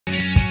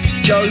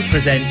Joe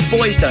presents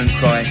Boys Don't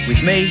Cry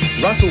with me,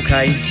 Russell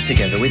Kane,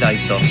 together with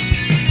ASOS.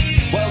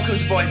 Welcome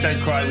to Boys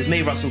Don't Cry with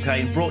me, Russell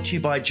Kane, brought to you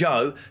by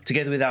Joe,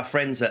 together with our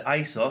friends at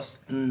ASOS.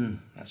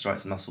 That's right,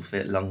 it's a muscle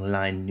fit, long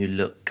line, new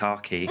look,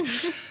 khaki.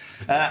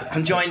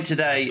 I'm joined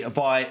today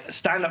by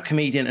stand-up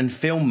comedian and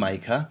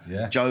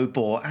filmmaker, Joe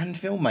Bor, and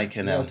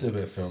filmmaker now. Yeah, I'll do a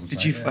bit of film.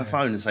 Did you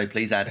phone and say,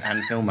 please add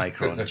and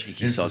filmmaker on?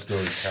 Cheeky sod.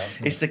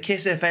 It's the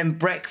Kiss FM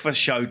breakfast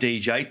show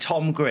DJ,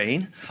 Tom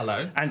Green.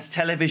 Hello. And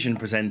television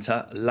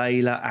presenter,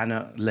 Layla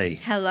Anna-Lee.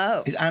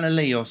 Hello. Is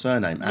Anna-Lee your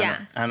surname?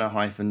 Yeah.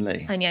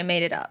 Anna-Lee. Only I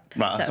made it up.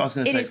 Right, so I was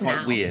going to say it's quite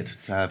now weird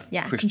to have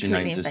Christian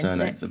names as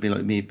surnames. It'd be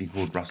like me being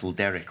called Russell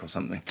Derrick or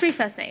something. 3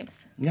 first names.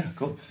 Yeah,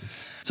 cool.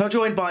 So I'm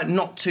joined by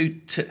not two,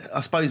 I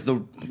suppose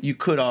you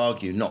could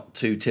argue, not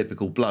two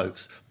typical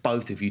blokes.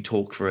 Both of you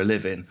talk for a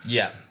living.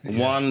 Yeah.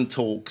 One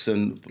talks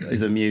and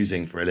is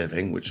amusing for a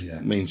living, which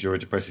means you're a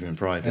depressive in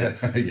private.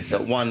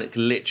 But one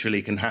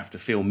literally can have to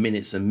fill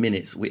minutes and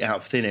minutes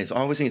without thin it. So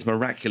I always think it's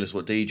miraculous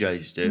what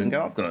DJs do and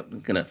go, I'm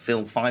going to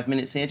fill 5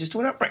 minutes here just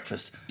talking about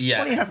breakfast. Yeah.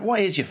 What do you have? What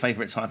is your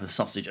favourite type of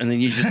sausage? And then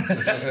you just,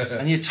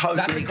 and you totally...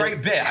 That's a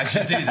great bit. I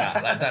should do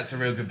that. Like, that's a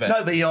real good bit.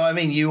 No, but you know what I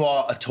mean? You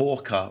are a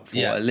talker for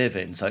a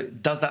living. So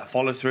does that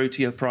follow through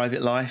to your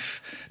private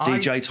life?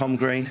 DJ Tom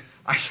Green?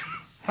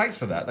 Thanks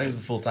for that. Thanks for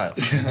the full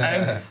title.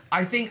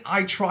 I think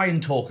I try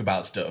and talk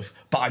about stuff,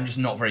 but I'm just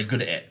not very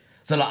good at it.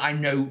 So like, I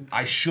know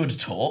I should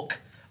talk,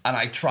 and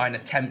I try and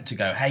attempt to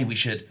go, hey, we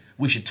should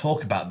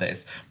talk about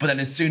this. But then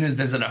as soon as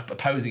there's an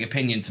opposing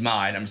opinion to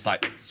mine, I'm just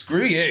like,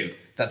 screw you.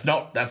 That's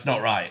not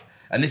right.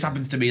 And this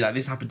happens to me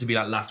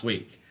like last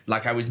week.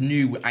 Like I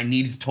knew I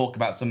needed to talk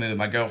about something with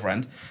my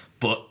girlfriend,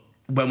 but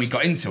when we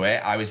got into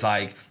it, I was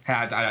like, hey,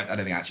 I don't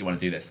think I actually want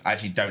to do this. I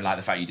actually don't like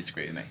the fact you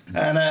disagree with me.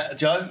 And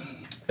Joe?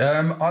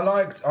 I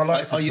like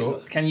to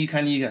talk. Can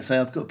you say,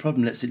 I've got a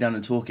problem, let's sit down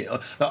and talk it?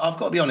 I've got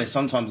to be honest,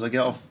 sometimes I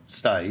get off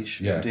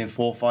stage, I'm doing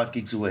 4 or 5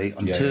 gigs a week,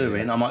 I'm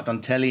touring, I might have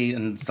done telly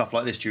and stuff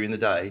like this during the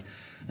day,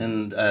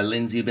 and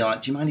Lindsay will be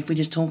like, do you mind if we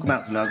just talk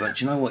about something? I'll go,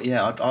 do you know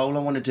what, all I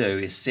want to do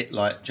is sit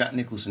like Jack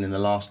Nicholson in the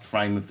last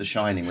frame of The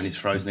Shining when he's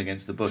frozen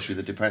against the bush with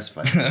a depressed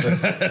face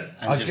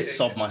and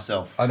sob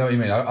myself. I know what you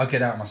mean. I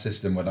get out my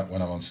system when I'm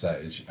on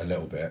stage a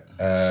little bit.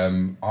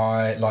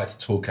 I like to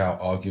talk out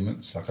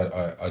arguments. Like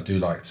I do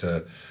like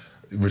to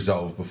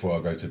resolve before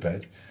I go to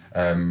bed.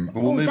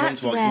 We'll move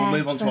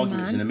on to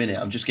arguments in a minute.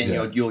 I'm just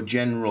getting your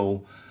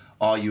general,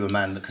 are you a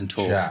man that can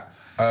talk? Chat.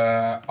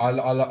 I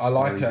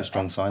like a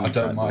strong sign. I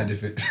don't mind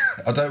if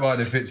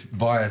it's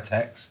via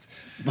text.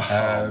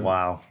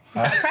 Wow.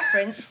 Is that a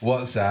preference?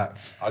 WhatsApp.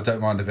 I don't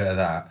mind a bit of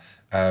that.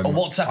 A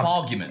WhatsApp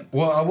argument.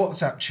 Well, a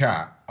WhatsApp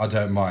chat. I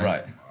don't mind.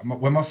 Right.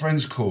 When my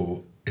friends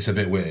call, it's a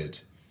bit weird.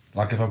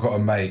 Like if I've got a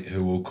mate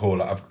who will call.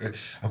 Like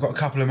I've got a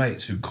couple of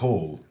mates who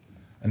call.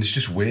 And it's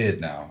just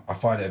weird now. I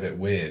find it a bit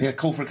weird. Yeah,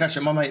 call for a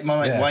catch-up. My mate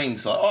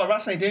Wayne's like, oh,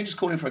 Russ, how you doing? Just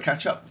calling for a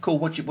catch-up. Cool,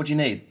 what do you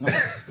need?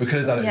 We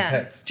could have done it in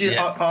text.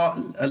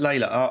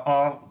 Layla,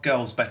 are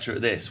girls better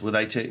at this?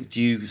 Do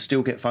you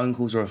still get phone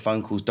calls, or have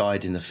phone calls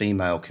died in the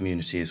female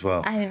community as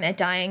well? I think they're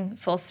dying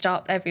full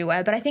stop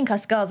everywhere, but I think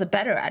us girls are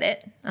better at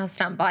it. I'll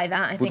stand by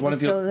that. Would one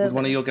of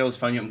your girls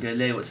phone you up and go,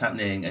 Leah, what's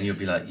happening? And you'll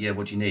be like, yeah,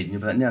 what do you need? And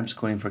you'll be like, no, I'm just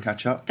calling for a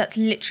catch-up. That's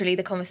literally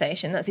the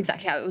conversation. That's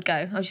exactly how it would go.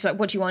 I was just like,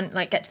 what do you want?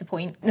 Like, get to the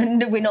point.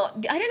 No, we're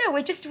not... I don't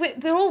know,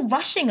 we're all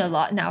rushing a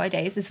lot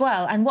nowadays as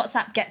well, and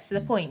WhatsApp gets to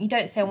the point. You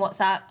don't say on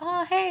WhatsApp,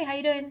 oh, hey, how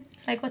you doing?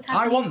 Like, what's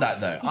happening? I want that,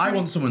 though. I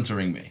want someone to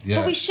ring me. Yeah.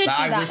 But we should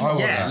do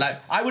that.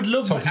 Like, I would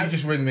love... Tom, can you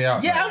just ring me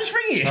up? Yeah, I'll just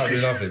ring you. That'd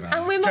be lovely, man.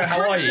 And we're more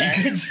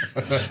conscious.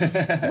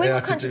 We're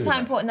more conscious of how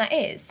important that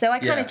is. So I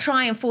kind of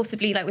try and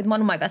forcibly, like with one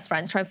of my best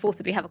friends, try and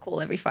forcibly have a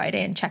call every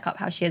Friday and check up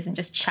how she is and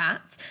just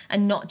chat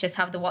and not just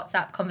have the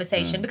WhatsApp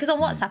conversation. Because on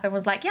WhatsApp,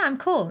 everyone's like, yeah, I'm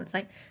cool. And it's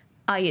like,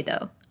 are you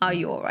though? Are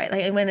you all right?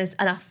 Like when there's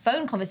a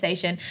phone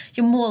conversation,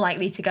 you're more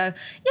likely to go,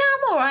 yeah,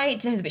 I'm all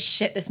right. It was a bit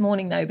shit this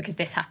morning though because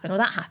this happened or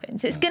that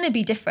happened. So it's going to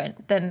be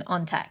different than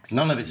on text.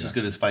 None of it's as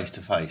good as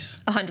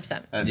face-to-face.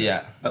 100%.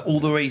 Yeah. All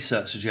the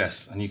research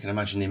suggests, and you can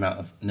imagine the amount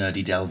of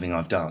nerdy delving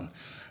I've done,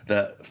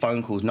 that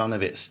phone calls, none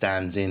of it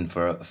stands in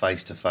for a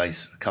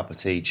face-to-face cup of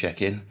tea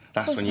check-in.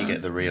 That's when you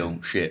get the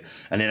real shit.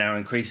 And in our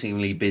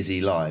increasingly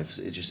busy lives,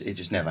 it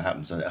just never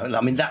happens.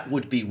 I mean, that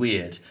would be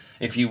weird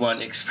if you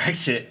weren't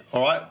expecting it.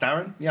 All right,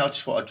 Darren? Yeah, I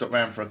just thought I'd drop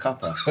round for a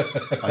cuppa.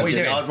 What are you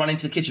doing? I'd run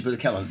into the kitchen, put the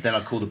kettle on, then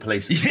I'd call the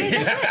police.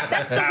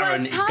 That's the Darren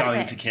worst is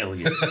going to kill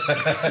you. We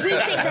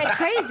think they're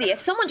crazy. If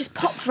someone just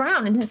popped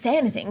round and didn't say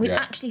anything, we'd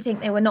actually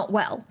think they were not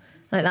well.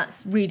 Like,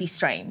 that's really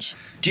strange.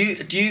 Do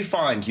you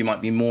find you might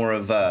be more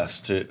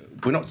averse to...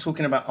 We're not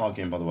talking about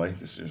arguing, by the way.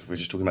 We're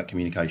just talking about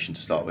communication to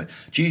start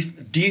with. Do you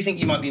think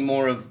you might be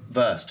more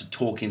averse to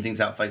talking things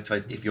out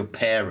face-to-face if your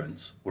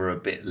parents were a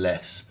bit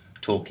less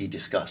talky,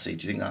 discussy?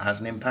 Do you think that has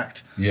an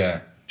impact? Yeah.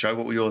 Joe,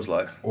 what were yours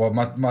like? Well,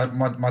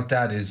 my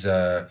dad is...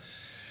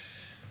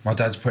 my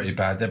dad's pretty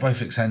bad. They're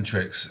both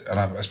eccentrics, and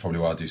that's probably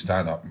why I do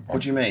stand-up.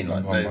 What do you mean?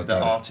 Like the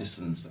artists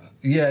and stuff?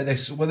 Yeah,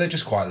 they're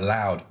just quite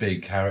loud,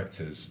 big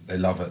characters. They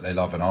love it. They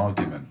love an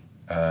argument.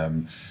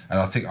 And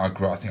I think I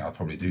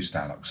probably do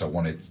stand-up because I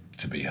wanted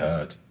to be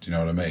heard. Do you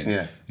know what I mean?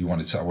 Yeah. I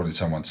wanted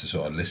someone to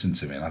sort of listen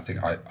to me, and I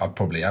think I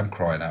probably am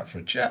crying out for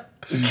a chat.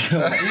 Are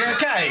you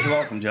okay? You're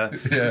welcome, Joe. I'm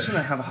just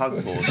going to have a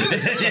hug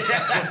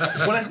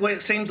pause. Well,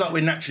 it seems like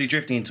we're naturally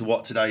drifting into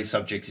what today's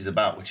subject is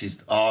about, which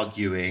is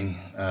arguing,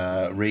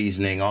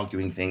 reasoning,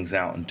 arguing things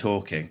out and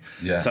talking.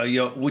 Yeah. So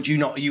you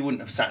wouldn't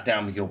have sat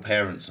down with your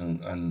parents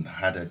and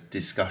had a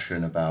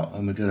discussion about,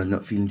 oh my God, I'm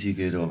not feeling too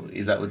good, or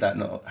would that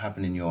not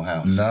happen in your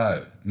house?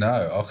 No.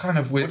 I kind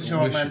of wish. What did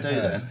your old man do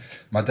then?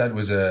 My dad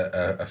was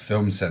a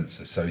film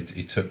censor, so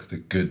he took the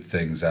good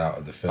things out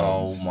of the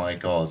films. Oh my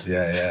God.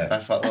 Yeah.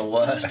 That's like the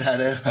worst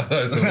dad ever.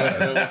 That's the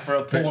worst. For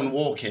a porn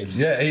walk-in.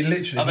 Yeah, he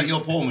literally. I bet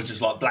your porn was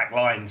just like black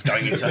lines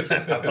going into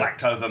a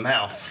blacked over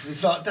mouth.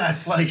 It's like, Dad,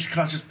 please,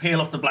 can I just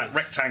peel off the black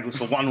rectangles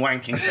for one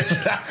wanking session?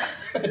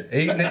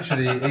 He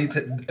literally,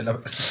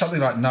 something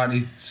like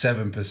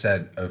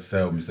 97% of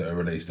films that are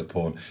released are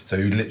porn. So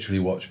he literally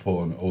watched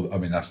porn.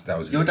 That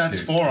was his Your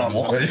dad's excuse. forearms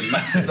was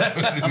massive.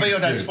 I bet your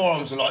dad's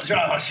forearms were like,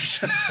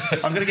 Josh,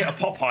 I'm going to get a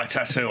Popeye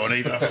tattoo on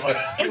either.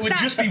 It would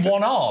just be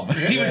one arm.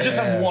 He would just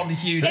have one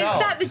huge arm. Is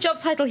that the job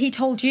title he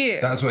told you?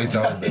 That's what he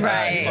told me.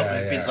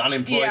 Right. He's been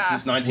unemployed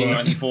since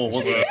 1994,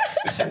 wasn't it?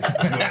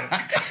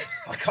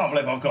 I can't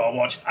believe I've got to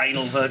watch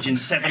Anal Virgin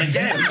 7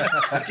 again.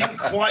 I didn't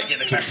quite get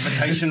the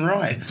classification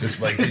right. Just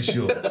making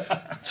sure.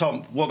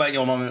 Tom, what about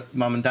your mum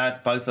and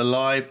dad? Both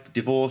alive,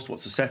 divorced?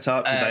 What's the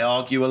setup? Did they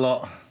argue a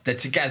lot? They're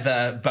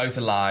together, both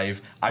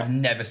alive. I've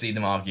never seen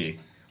them argue.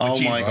 Oh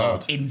Which my is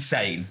God.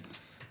 insane.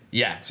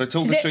 Yeah. So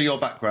talk us through your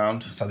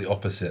background. It's like the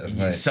opposite of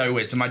me.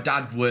 So my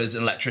dad was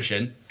an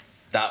electrician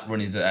that ran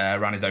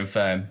his own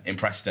firm in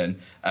Preston,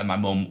 and my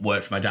mum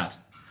worked for my dad.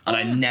 And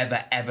I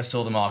never ever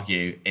saw them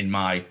argue in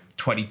my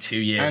 22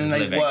 years And of they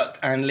living. worked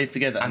and lived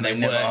together, and they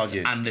never worked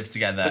argued. and lived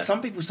together. But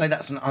some people say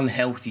that's an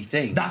unhealthy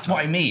thing. That's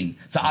what I mean.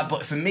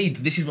 But for me,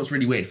 this is what's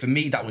really weird. For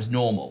me, that was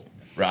normal,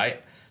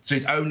 right? So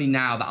it's only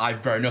now that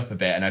I've grown up a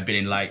bit and I've been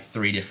in like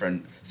 3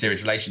 different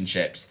serious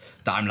relationships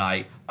that I'm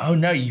like, oh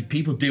no,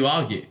 people do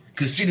argue.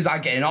 Because as soon as I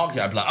get in an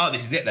argument, I'd be like, oh,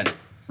 this is it then.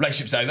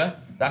 Relationship's over.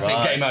 That's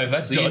it, game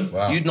over, So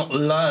done. You'd not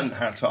learn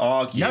how to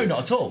argue. No,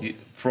 not at all.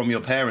 From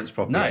your parents,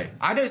 probably. No,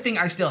 I don't think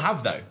I still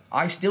have though.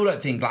 I still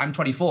don't think, I'm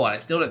 24 and I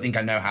still don't think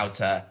I know how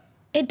to.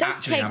 It does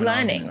actually take have an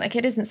learning. argument. Like,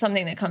 it isn't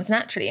something that comes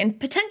naturally. And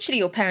potentially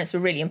your parents were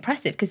really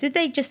impressive, because did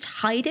they just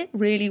hide it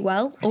really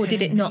well, or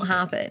did it not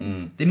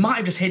happen? They might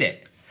have just hid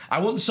it. I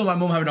once saw my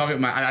mum have an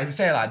argument with I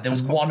say that there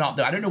was one up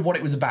there. I don't know what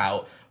it was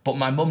about, but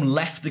my mum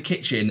left the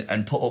kitchen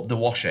and put up the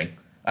washing.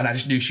 And I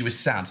just knew she was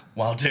sad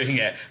while doing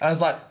it. And I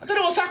was like, I don't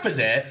know what's happened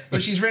here,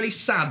 but she's really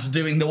sad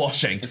doing the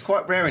washing. It's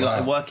quite rare in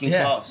like a working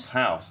class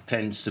house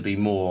tends to be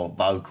more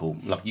vocal.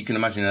 Like you can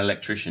imagine an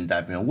electrician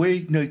dad being like,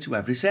 we need to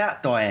have this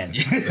out, Diane.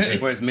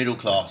 Whereas middle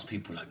class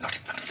people are like, not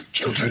in front of the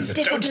children.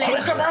 Don't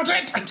talk about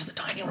it. Into the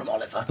dining room,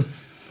 Oliver.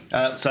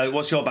 So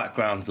what's your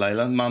background,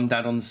 Layla? Mum,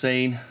 dad on the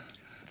scene?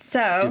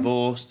 So,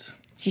 Divorced?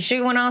 do you sure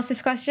you want to ask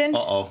this question? Go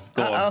on.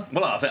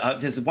 Well, I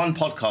think there's one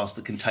podcast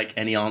that can take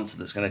any answer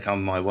that's going to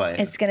come my way.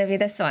 It's going to be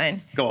this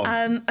one. Go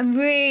on. I'm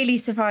really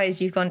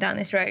surprised you've gone down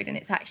this road, and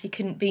it's actually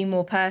couldn't be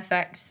more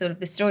perfect, sort of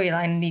the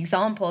storyline and the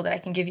example that I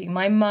can give you.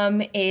 My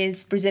mum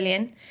is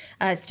Brazilian,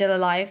 still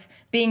alive.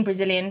 Being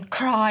Brazilian,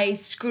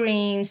 cries,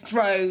 screams,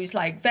 throws,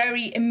 like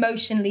very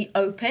emotionally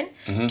open,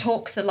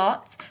 talks a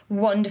lot,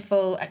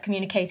 wonderful at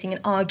communicating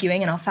and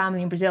arguing. In our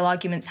family in Brazil,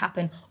 arguments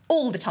happen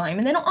all the time,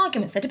 and they're not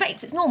arguments, they're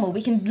debates. It's normal.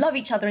 We can love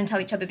each other and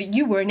tell each other that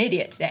you were an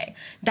idiot today.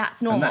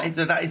 That's normal. And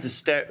that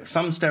is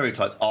some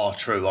stereotypes are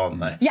true, aren't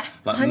they? Yeah,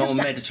 like 100%. more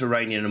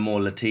Mediterranean and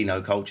more Latino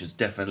cultures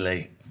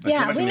definitely.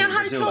 Yeah, we know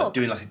how to Brazil, talk. Like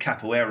doing like a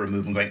capoeira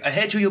move and going,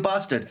 ahead you, you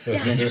bastard,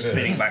 and then just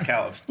spinning back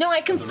out of. No,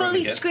 I can of the room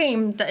fully again.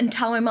 scream and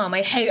tell my mum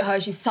I hate her,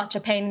 she's such a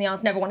pain in the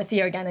ass, never want to see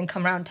her again, and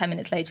come around 10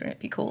 minutes later and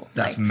it'd be cool.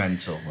 That's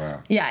mental.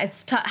 Wow. Yeah,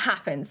 it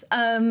happens.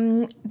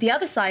 The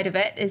other side of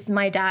it is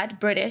my dad,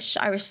 British,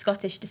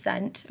 Irish-Scottish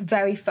descent,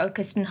 very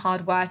focused and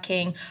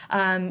hardworking.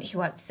 He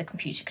worked as a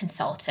computer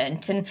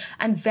consultant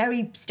and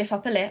very stiff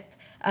upper lip.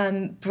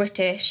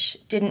 British,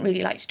 didn't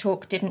really like to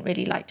talk, didn't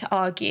really like to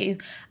argue,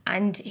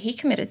 and he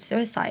committed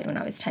suicide when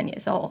I was 10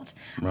 years old.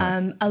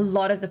 Right. A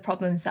lot of the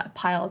problems that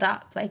piled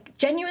up, like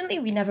genuinely,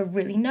 we never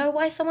really know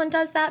why someone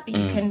does that, but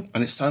you can.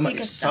 And it's so much.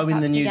 It's so in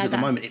the news at the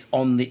moment. It's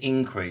on the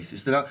increase.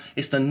 It's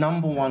the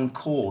number one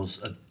cause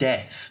of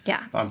death.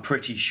 Yeah. I'm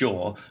pretty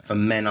sure for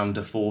men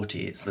under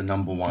 40, it's the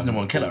number one. It's the number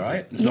one killer,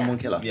 right? It's the number one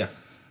killer. Yeah.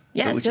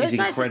 Yeah, which is suicide's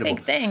a incredible.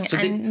 big thing, So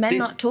and men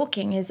not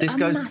talking is a massive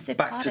part of This goes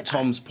back to that.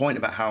 Tom's point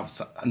about how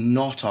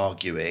not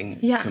arguing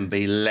can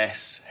be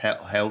less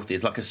healthy.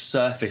 It's like a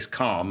surface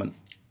calm. And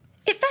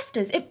it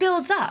festers, it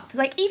builds up,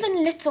 like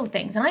even little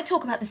things. And I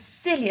talk about the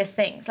silliest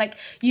things, like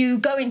you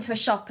go into a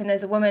shop and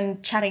there's a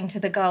woman chatting to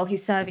the girl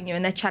who's serving you,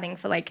 and they're chatting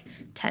for like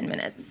 10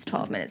 minutes,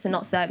 12 minutes and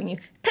not serving you.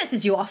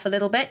 Pisses you off a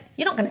little bit.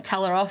 You're not going to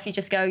tell her off, you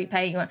just go, you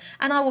pay, and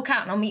I'll walk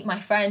out and I'll meet my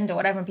friend or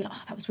whatever and be like,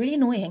 oh, that was really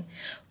annoying.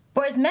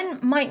 Whereas men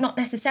might not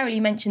necessarily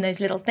mention those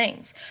little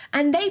things.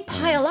 And they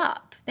pile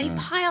up. They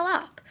pile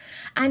up.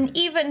 And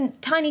even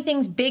tiny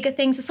things, bigger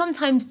things, or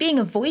sometimes being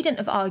avoidant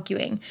of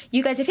arguing.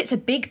 You guys, if it's a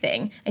big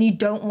thing and you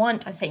don't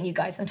want, I'm saying you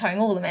guys, I'm tarring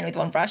all the men with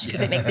one brush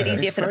because it makes it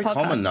easier for the podcast. It's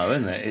very common though,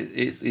 isn't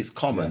it? It's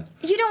common.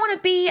 You don't want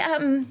to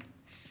be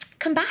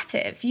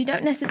combative. You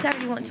don't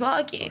necessarily want to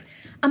argue.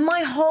 And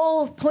my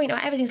whole point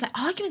about everything is like,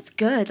 argument's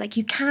good. Like,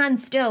 you can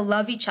still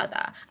love each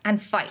other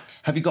and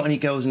fight. Have you got any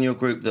girls in your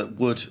group that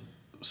would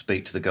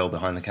speak to the girl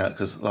behind the counter?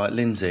 Because, like,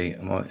 Lindsay,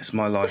 it's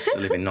my life's a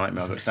living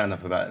nightmare. I've got to stand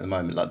up about it at the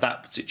moment. Like,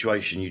 that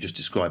situation you just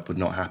described would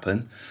not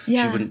happen.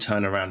 Yeah. She wouldn't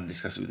turn around and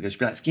discuss it with the girl. She'd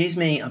be like, excuse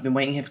me, I've been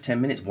waiting here for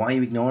 10 minutes. Why are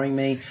you ignoring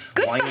me?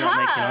 Good Why for are you not her.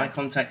 making eye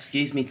contact?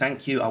 Excuse me,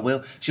 thank you, I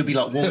will. She'll be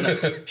like warming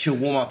up. She'll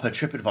warm up her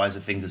TripAdvisor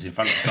fingers in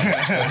front of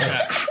someone.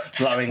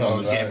 Blowing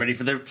on, getting ready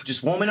for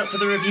just warming up for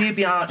the review,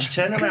 biatch.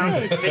 Turn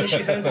around, finish your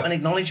phone call and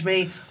acknowledge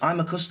me. I'm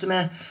a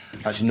customer.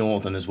 That's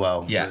Northern as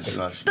well. Yeah. So,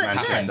 like, But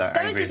Manchester, those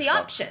angry are the as fuck.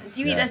 options.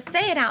 You either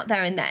say it out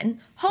there and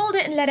then, hold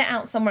it and let it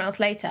out somewhere else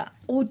later,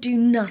 or do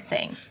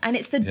nothing. And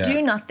it's the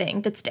do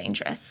nothing that's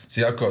dangerous.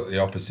 See, I've got the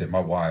opposite. My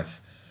wife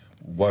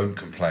won't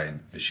complain,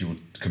 but she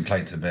would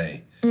complain to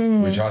me,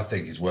 which I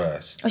think is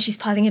worse. Oh, she's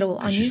piling it all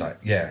on She's you? like,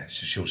 yeah,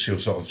 she'll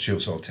sort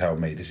of tell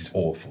me, this is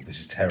awful, this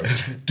is terrible.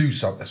 Do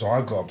something. So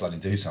I've got to bloody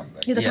do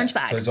something. You're the punch So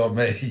bag. it's on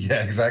me.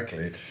 Yeah,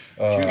 exactly.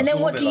 And then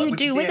what do you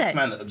do with the it?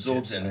 X-Man that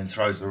absorbs it and then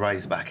throws the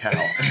rays back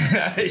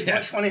out.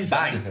 Which one is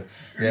Bang.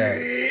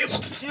 Yeah.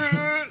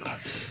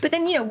 But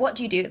then, what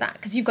do you do with that?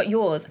 Because you've got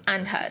yours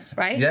and hers,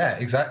 right? Yeah,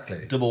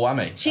 exactly. Double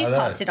whammy. She's I know.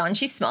 passed it on.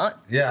 She's smart.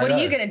 Yeah. What I are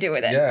you know. going to do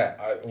with it?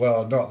 Yeah.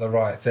 Well, not the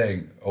right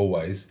thing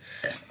always.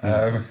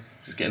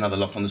 Just get another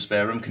lock on the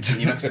spare room,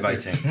 continue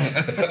masturbating.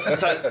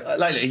 So,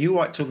 Layla, are you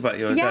all right to talk about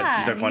your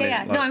dad? You don't find it,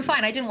 like, No, I'm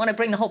fine. I didn't want to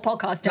bring the whole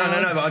podcast down.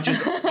 No, but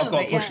I've got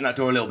But to push that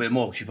door a little bit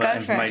more because you put Go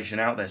that for it. information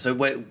out there. So,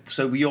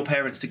 were your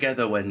parents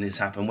together when this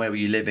happened? Where were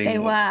you living? They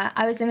were.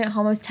 I was living at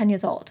home. I was 10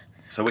 years old.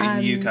 So, in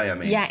the UK, I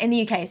mean? Yeah, in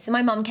the UK. So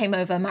my mum came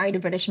over, married a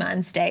British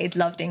man, stayed,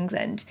 loved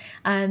England.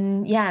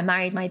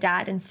 Married my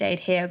dad and stayed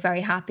here,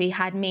 very happy.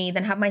 Had me,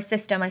 then had my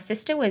sister. My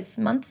sister was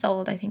months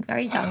old, I think,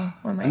 very young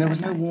when my And there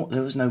dad was died.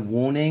 there was no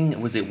warning.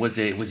 Was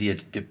he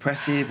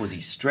depressive? Was he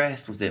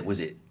stressed? Was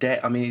it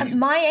debt? I mean, At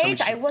my tell me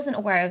age, I wasn't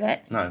aware of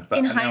it. No, but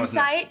in now isn't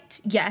it?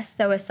 hindsight, yes,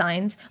 there were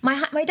signs.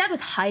 My dad was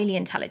highly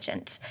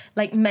intelligent,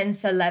 like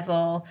Mensa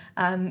level,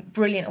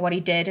 brilliant at what he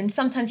did. And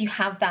sometimes you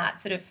have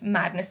that sort of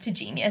madness to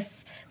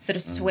genius sort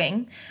of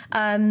swing.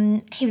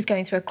 He was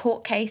going through a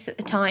court case at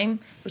the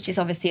time, which is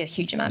obviously a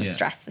huge amount of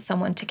stress for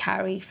someone to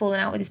carry, falling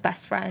out with his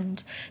best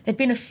friend. There'd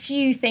been a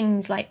few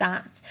things like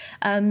that.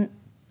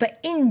 But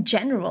in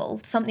general,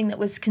 something that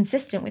was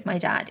consistent with my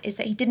dad is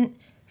that he didn't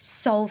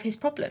solve his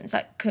problems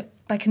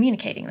by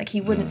communicating. Like,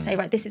 he wouldn't say,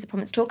 right, this is a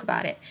problem, let's talk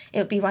about it. It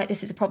would be, right,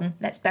 this is a problem,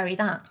 let's bury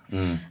that.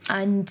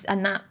 And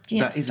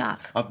that,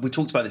 stuck. We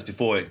talked about this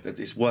before.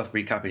 It's worth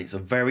recapping. It's a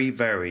very,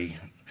 very...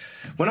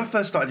 When I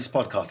first started this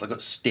podcast, I got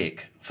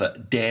stick for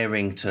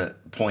daring to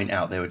point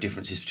out there are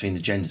differences between the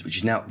genders, which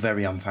is now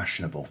very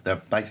unfashionable.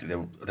 There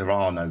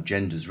are no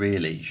genders,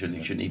 really. You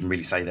shouldn't even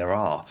really say there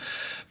are.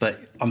 But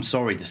I'm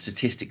sorry, the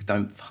statistics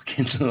don't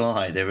fucking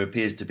lie. There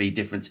appears to be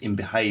difference in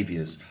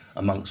behaviours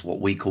amongst what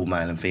we call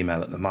male and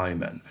female at the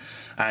moment.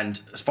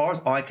 And as far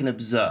as I can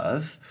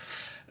observe,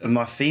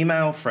 my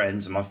female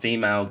friends and my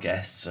female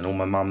guests and all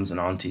my mums and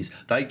aunties,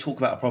 they talk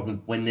about a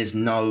problem when there's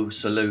no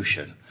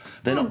solution.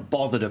 They're not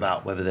bothered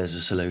about whether there's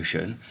a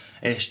solution.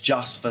 It's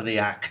just for the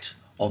act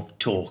of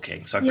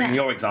talking. So, in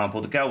your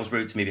example, the girl was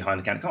rude to me behind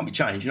the counter. It can't be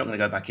changed. You're not going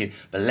to go back in.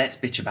 But let's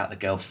bitch about the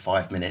girl for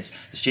 5 minutes.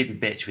 The stupid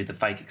bitch with the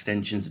fake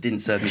extensions that didn't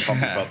serve me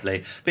coffee properly.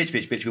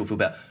 Bitch, we all feel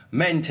better.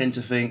 Men tend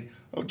to think,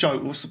 oh, Joe,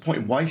 what's the point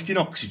in wasting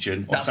oxygen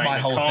on That's saying my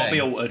it whole can't thing.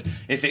 be altered?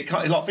 If it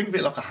can't, think of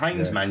it like a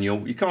Haynes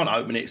manual. You can't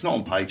open it. It's not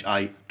on page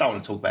 8. Don't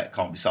want to talk about it.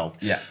 Can't be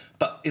solved. Yeah.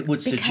 But it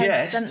would Because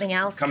suggest, something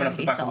else coming can off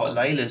the be back of what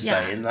solved. Layla's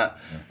saying, that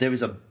there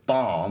is a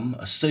balm,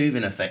 a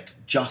soothing effect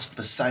just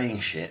for saying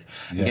shit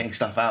and getting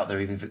stuff out there,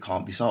 even if it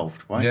can't be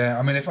solved, right? Yeah,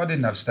 I mean, if I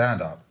didn't have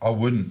stand-up, I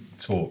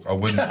wouldn't talk. I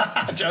wouldn't...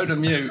 Joe the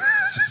mute.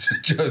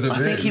 Joe the I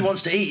think he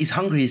wants to eat. He's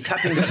hungry. He's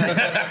tapping the table.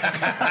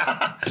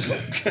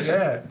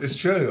 Yeah, it's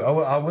true.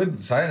 I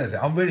wouldn't say anything.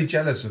 I'm really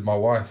jealous of my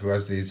wife who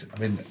has these... I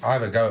mean, I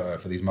have a go at her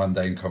for these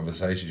mundane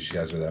conversations she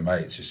has with her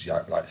mates, just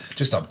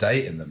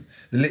updating them.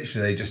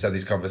 Literally, they just have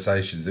these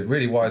conversations. It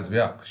really winds me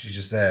up because she's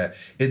just there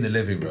in the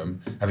living room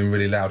having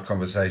really loud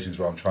conversations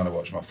while I'm trying to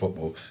watch my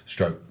football,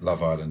 stroke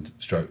Love Island,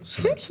 stroke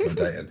celeb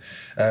dating.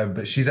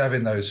 But she's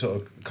having those sort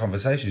of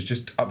conversations,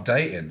 just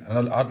updating.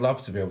 And I'd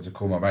love to be able to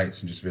call my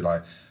mates and just be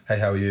like, hey,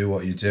 how are you?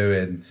 What are you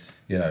doing?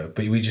 But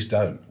we just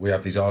don't. We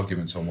have these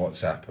arguments on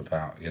WhatsApp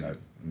about,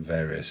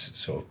 various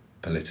sort of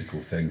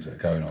political things that are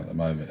going on at the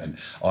moment, and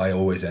I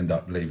always end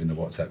up leaving the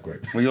WhatsApp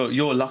group. Well,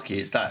 you're lucky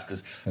it's that,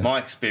 because my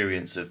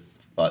experience of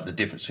like the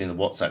difference between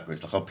the WhatsApp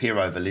groups. Like I'll peer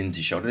over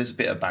Lindsay's shoulder. There's a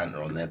bit of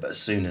banter on there, but as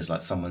soon as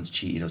like someone's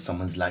cheated or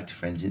someone's liked a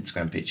friend's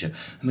Instagram picture,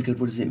 oh my god,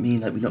 what does it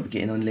mean? Like we've not been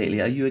getting on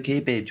lately. Are you okay,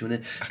 babe? Do you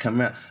want to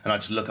come around? And I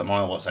just look at my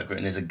WhatsApp group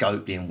and there's a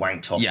goat being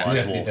wanked off by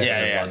a dwarf.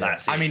 Like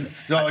that's it. I mean,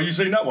 oh, you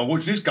seen that one?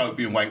 Watch this goat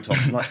being wanked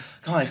off. I'm like,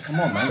 guys, come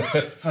on, man.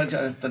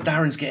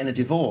 Darren's getting a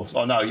divorce.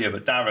 Oh no, yeah,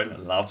 but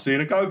Darren loves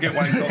seeing a goat get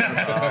wanked off.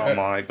 Oh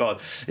my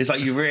god, it's like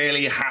you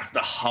really have to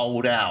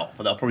hold out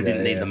for that. I probably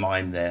didn't need the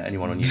mime there.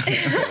 Anyone on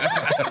YouTube?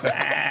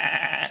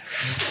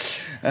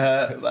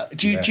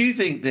 Do you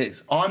think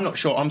that? I'm not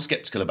sure. I'm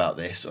sceptical about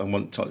this. I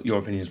want your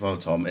opinion as well,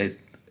 Tom. Is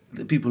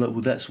that people are like,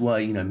 well, that's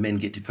why men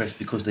get depressed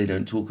because they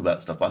don't talk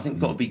about stuff. But I think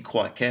we've got to be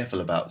quite careful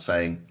about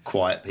saying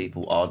quiet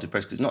people are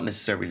depressed because it's not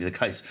necessarily the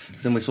case.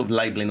 Because then we're sort of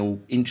labelling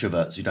all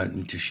introverts who don't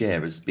need to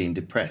share as being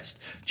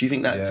depressed. Do you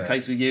think that's the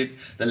case with you?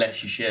 The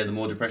less you share, the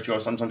more depressed you are.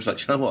 Sometimes you're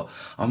like, you know what?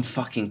 I'm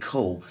fucking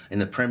cool in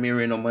the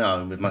Premier Inn on my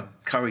own with my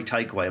curry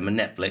takeaway and my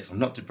Netflix. I'm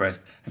not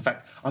depressed. In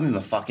fact, I'm in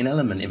my fucking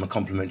element in my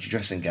complimentary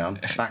dressing gown.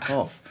 Back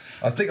off.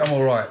 I think I'm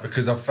all right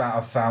because I've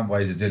found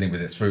ways of dealing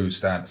with it through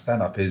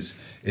stand-up is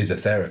a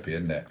therapy,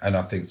 isn't it? And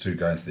I think through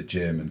going to the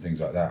gym and things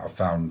like that, I've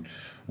found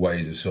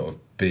ways of sort of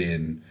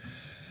being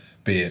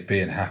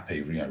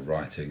happy,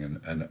 writing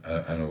and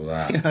all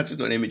that. I just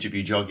got an image of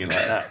you jogging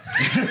like that.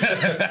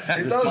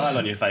 It With a smile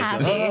on your face.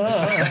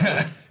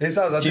 It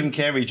does. Jim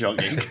Carrey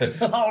jogging. I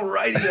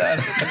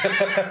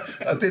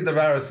did the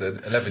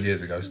marathon 11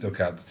 years ago, still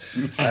counts.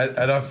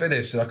 And I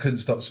finished and I couldn't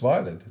stop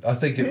smiling. I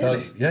think it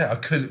does. Yeah, I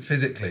couldn't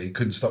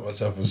stop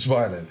myself from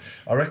smiling.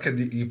 I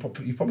reckon you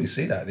probably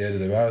see that at the end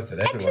of the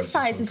marathon.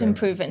 Exercise has been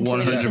proven to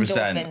release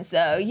endorphins,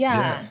 though.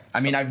 Yeah. I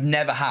mean, I've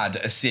never had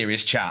a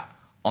serious chat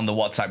on the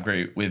WhatsApp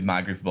group with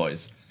my group of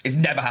boys. It's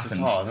never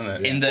happened. It's hard,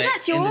 isn't it? But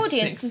that's your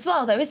audience as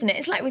well, though, isn't it?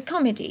 It's like with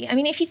comedy. I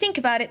mean, if you think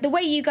about it, the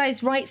way you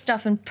guys write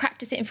stuff and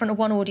practice it in front of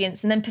one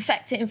audience and then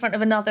perfect it in front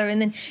of another,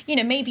 and then,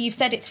 maybe you've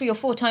said it 3 or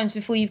 4 times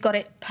before you've got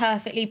it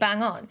perfectly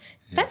bang on.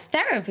 That's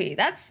therapy.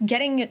 That's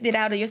getting it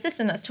out of your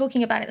system. That's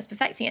talking about it. That's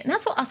perfecting it. And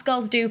that's what us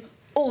girls do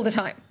all the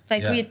time.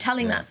 Like, we're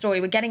telling that story.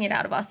 We're getting it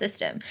out of our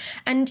system.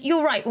 And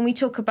you're right, when we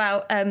talk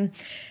about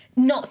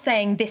not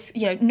saying this,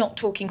 not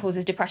talking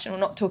causes depression or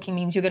not talking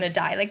means you're going to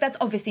die. Like, that's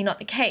obviously not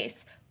the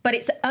case. But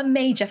it's a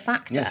major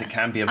factor. Yes, it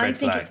can be a red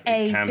flag. I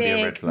think it's a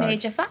big,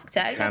 major factor.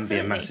 It can be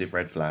a massive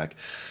red flag.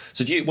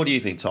 So what do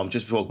you think, Tom?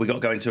 Just before, we've got to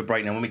go into a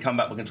break now. When we come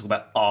back, we're going to talk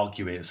about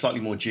arguing. Slightly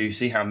more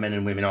juicy, how men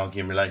and women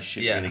argue in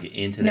relationships. We're going to get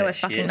into that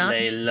shit. Fucking not.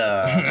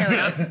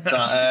 Layla.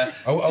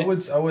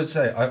 But, I would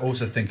say, I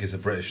also think it's a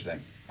British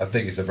thing. I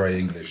think it's a very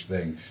English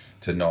thing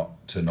to not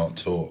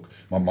talk.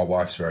 My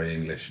wife's very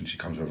English and she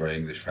comes from a very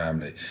English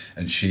family,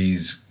 and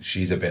she's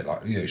a bit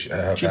like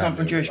her she come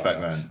from Jewish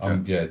background.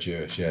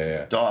 Jewish.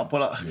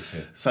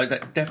 So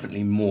that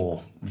definitely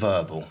more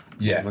verbal.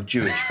 Yeah, my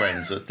Jewish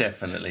friends that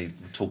definitely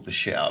talk the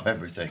shit out of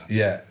everything.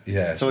 Yeah.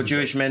 So are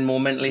Jewish men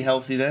more mentally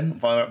healthy then,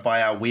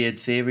 by our weird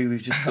theory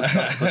we've just cooked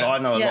up? Because I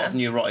know a lot of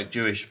neurotic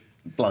Jewish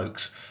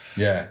blokes.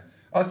 Yeah,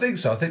 I think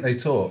so. I think they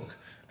talk.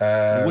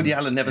 Woody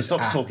Allen never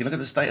stops talking. Look at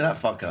the state of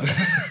that fucker.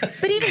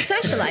 But even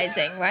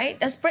socialising, right?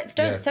 As Brits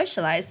don't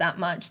socialise that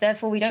much,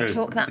 therefore we don't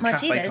talk that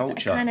much either.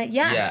 Culture.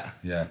 Yeah.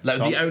 Like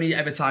the only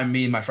ever time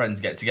me and my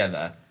friends get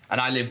together, and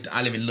I live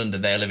in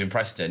London, they live in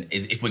Preston,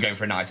 is if we're going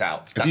for a night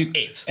out. That's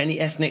it. Any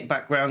ethnic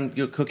background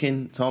you're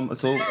cooking, Tom,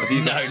 at all?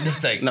 No,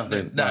 nothing. No,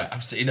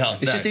 absolutely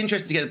not. It's just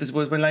interesting to get this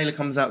when Layla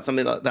comes out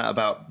something like that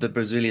about the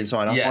Brazilian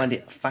side. I find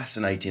it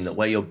fascinating that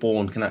where you're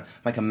born can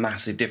make a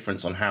massive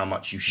difference on how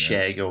much you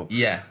share your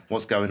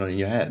what's going on in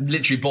your head.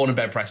 Literally born and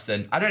bred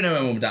Preston. I don't know my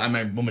mum and dad.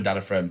 My mum and dad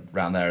are from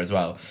around there as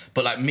well.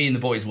 But like me and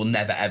the boys will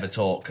never ever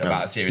talk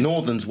about a serious.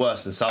 Northern's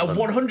worse than Southern.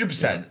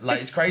 100%.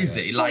 Like it's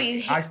crazy.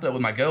 Like I split up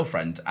with my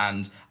girlfriend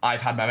and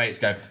I've had my mates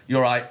go,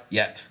 "You're right,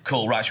 yep,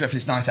 cool, right, should we go for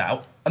this night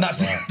out?" And that's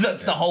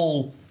the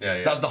whole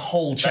that's the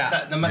whole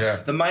chat.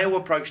 The male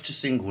approach to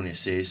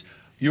singleness is,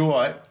 "You're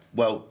right,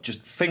 well,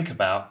 just think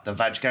about the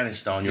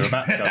Afghanistan you're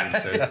about to go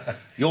into.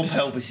 Your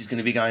pelvis is going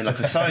to be going like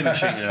a sewing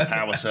machine in a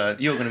power surge.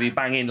 You're going to be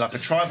banging like a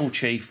tribal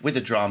chief with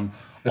a drum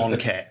on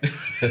ket.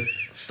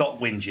 Stop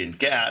whinging.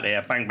 Get out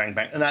there. Bang, bang,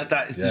 bang." And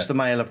that is just the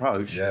male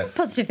approach. Yeah.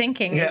 Positive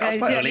thinking. Yeah, I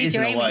suppose it is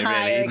in a way,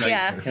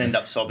 really. You can end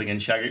up sobbing and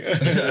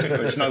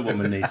shagging, which no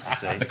woman needs to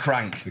see. The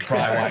cry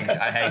wank.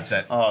 I hate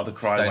it. Oh, the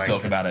cry wank. Don't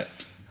talk about it.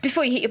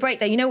 Before you hit your break,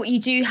 though, you know what you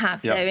do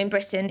have, though, in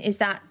Britain is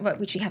that,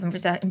 which we have in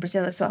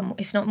Brazil as well,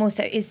 if not more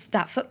so, is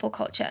that football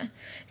culture.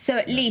 So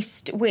at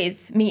least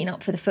with meeting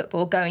up for the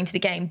football, going to the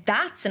game,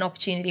 that's an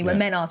opportunity where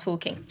men are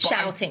talking,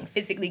 shouting,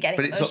 physically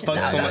getting emotions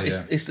out.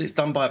 It's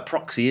done by a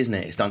proxy, isn't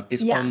it?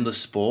 It's on the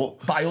sport.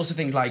 But I also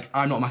think,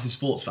 I'm not a massive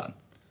sports fan.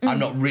 I'm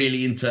not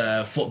really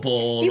into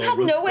football. You have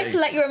nowhere to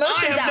let your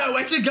emotions out. I have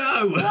nowhere to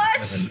go.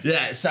 What?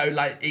 Yeah, so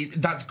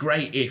that's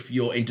great if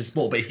you're into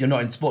sport, but if you're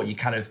not into sport, you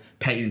kind of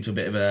paint into a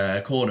bit of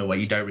a corner where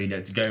you don't really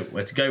know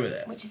where to go with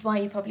it. Which is why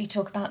you probably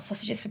talk about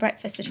sausages for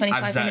breakfast for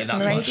 25 minutes on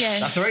the radio.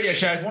 That's a radio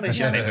show. What is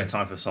your favourite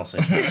type of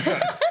sausage?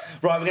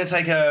 Right, we're going to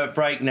take a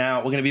break now.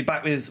 We're going to be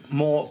back with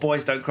more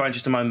Boys Don't Cry in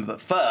just a moment.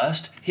 But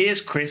first,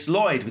 here's Chris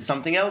Lloyd with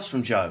something else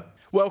from Joe.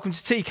 Welcome to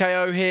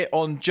TKO here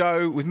on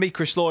Joe with me,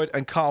 Chris Lloyd,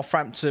 and Carl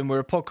Frampton.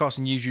 We're a podcast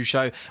and YouTube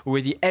show. We're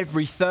with you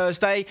every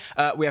Thursday.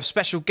 We have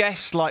special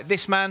guests like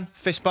this man,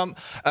 Fist Bump.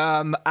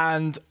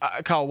 And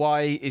Carl,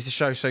 why is the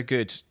show so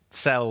good?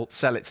 Sell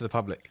it to the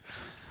public.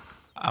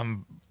 I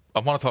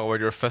want to talk about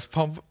your fist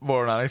pump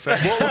more than anything.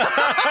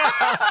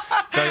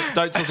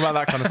 Don't talk about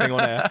that kind of thing on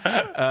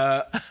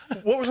air.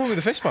 What was wrong with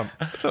the fist bump?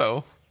 I don't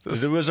know.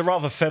 It was a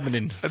rather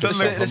feminine.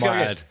 Let's go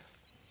again.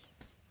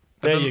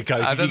 There you go.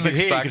 You could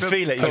hear it, you could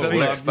feel it.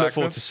 Look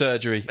forward to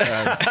surgery.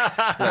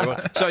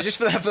 So just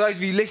for those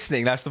of you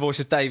listening, that's the voice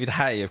of David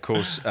Hay, of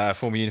course,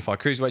 former unified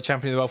cruiserweight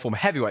champion of the world, former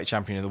heavyweight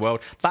champion of the world.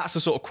 That's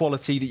the sort of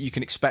quality that you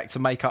can expect to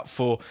make up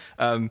for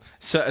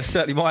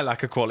certainly my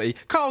lack of quality.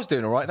 Carl's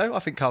doing all right, though. I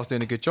think Carl's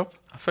doing a good job.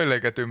 I feel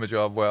like I do my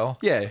job well.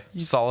 Yeah.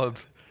 Solid.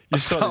 You're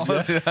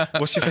solid, yeah?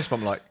 What's your fist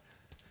bump like?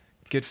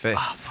 Good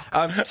fist.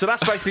 So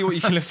that's basically what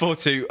you can look forward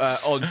to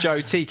on Joe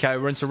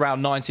TK. We're into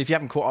round 90. If you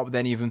haven't caught up with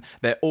any of them,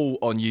 they're all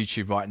on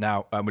YouTube right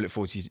now. We look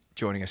forward to you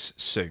joining us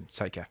soon.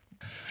 Take care.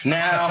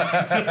 Now,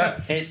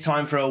 it's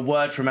time for a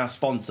word from our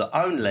sponsor.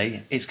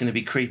 Only it's going to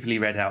be creepily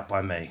read out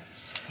by me.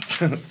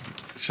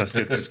 Which I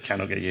still just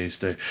cannot get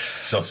used to.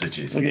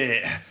 Sausages.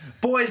 Yeah.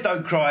 Boys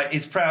Don't Cry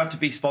is proud to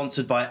be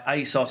sponsored by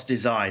ASOS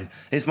Design.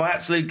 It's my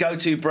absolute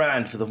go-to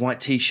brand for the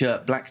white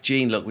t-shirt, black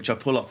jean look, which I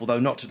pull off,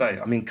 although not today.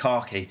 I'm in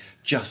khaki,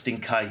 just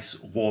in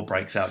case war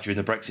breaks out during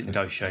the Brexit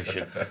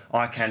negotiation.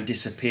 I can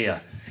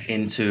disappear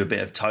into a bit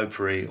of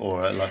topiary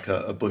or like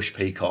a bush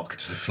peacock.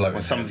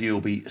 Well, some of you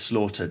will be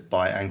slaughtered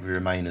by angry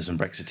Remainers and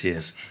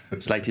Brexiteers.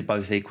 Slated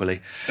both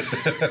equally.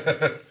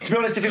 To be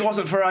honest, if it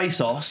wasn't for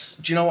ASOS,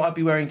 do you know what I'd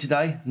be wearing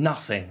today?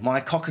 Nothing.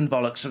 My cock and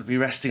bollocks would be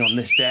resting on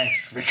this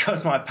desk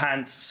because my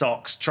pants,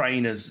 socks,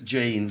 trainers,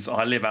 jeans,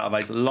 I live out of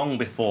ASOS long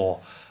before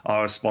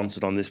I was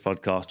sponsored on this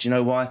podcast. Do you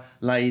know why?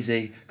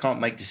 Lazy, can't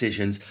make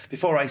decisions.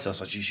 Before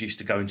ASOS, I just used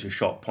to go into a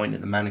shop, point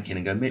at the mannequin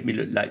and go, make me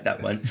look like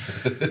that one.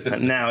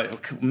 And now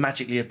it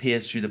magically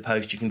appears through the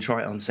post. You can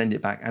try it on, send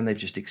it back, and they've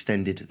just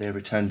extended their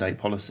return date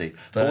policy.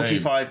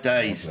 45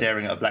 days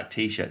staring at a black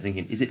T-shirt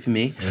thinking, is it for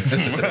me?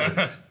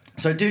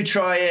 So do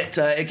try it.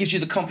 It gives you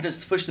the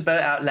confidence to push the boat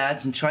out,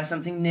 lads, and try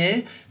something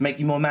new. Make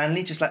you more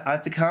manly, just like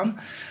I've become.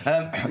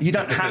 You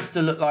don't have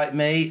to look like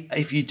me.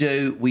 If you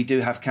do, we do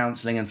have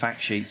counselling and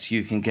fact sheets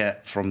you can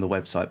get from the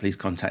website. Please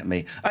contact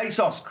me.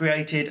 ASOS,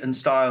 created and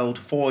styled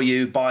for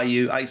you, by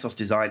you, ASOS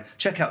Design.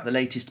 Check out the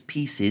latest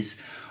pieces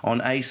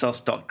on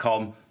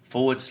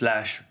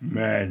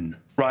asos.com/men.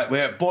 Right,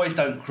 we're at Boys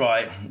Don't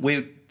Cry.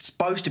 We're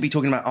supposed to be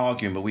talking about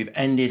arguing, but we've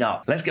ended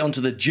up. Let's get on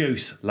to the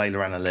juice,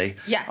 Layla Anna-Lee.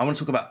 Yes. I want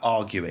to talk about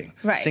arguing.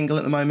 Right. Single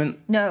at the moment?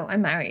 No,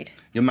 I'm married.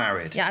 You're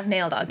married? Yeah, I've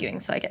nailed arguing,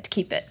 so I get to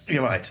keep it.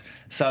 You're right.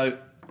 So,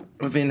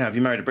 have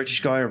you married a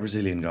British guy or a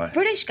Brazilian guy?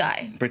 British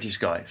guy. British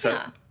guy. So,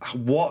 Yeah.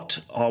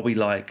 What are we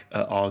like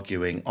at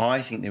arguing?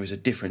 I think there is a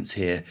difference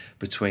here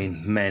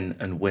between men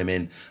and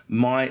women.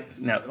 Now,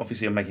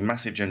 obviously, I'm making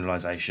massive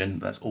generalisation,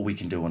 but that's all we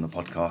can do on the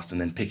podcast and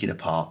then pick it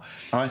apart.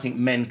 I think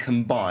men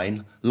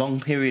combine long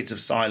periods of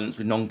silence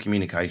with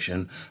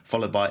non-communication,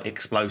 followed by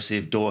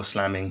explosive,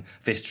 door-slamming,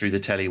 fist through the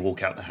telly,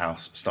 walk out the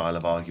house style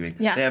of arguing.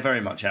 Yeah. They're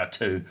very much our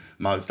two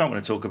modes. Don't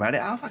want to talk about it.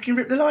 I'll fucking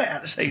rip the light out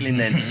of the ceiling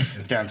then.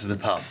 Down to the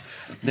pub.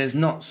 There's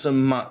not so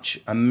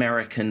much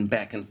American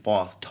back and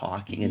forth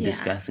talking and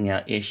discussing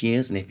our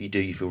issues, and if you do,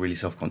 you feel really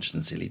self-conscious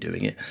and silly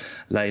doing it.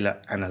 Layla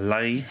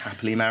Anna-Lee,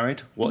 happily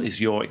married. What is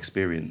your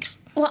experience?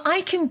 Well, I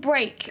can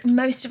break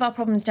most of our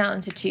problems down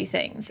to two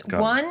things.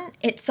 One,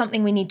 it's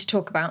something we need to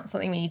talk about,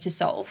 something we need to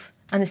solve.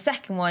 And the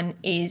second one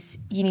is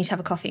you need to have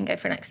a coffee and go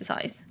for an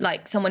exercise.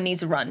 Like, someone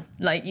needs a run.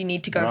 Like, you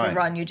need to go for a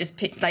run. You just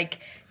pick, like,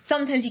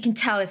 sometimes you can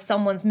tell if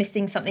someone's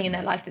missing something in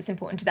their life that's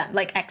important to them.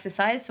 Like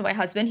exercise. For my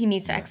husband, he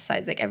needs to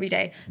exercise, like, every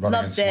day. Running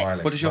Loves it.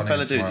 smiling. What does your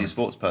fella do? Is he a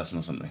sports person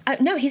or something?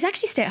 No, he's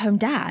actually a stay-at-home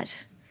dad.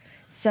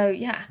 So,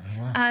 yeah.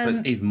 Oh, wow. So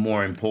it's even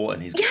more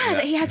important.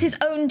 That he has his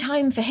own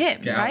time for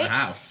him, Get right? out of the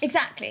house.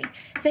 Exactly.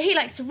 So he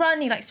likes to run,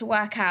 he likes to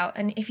work out,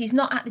 and if he's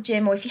not at the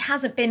gym or if he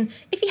hasn't been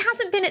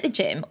at the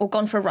gym or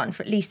gone for a run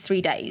for at least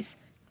 3 days,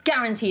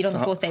 guaranteed on the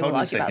fourth day we'll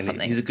argue about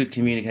something. He's a good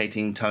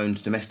communicating,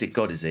 toned domestic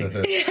god, is he?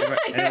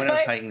 Anyone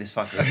else hating this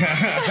fucker?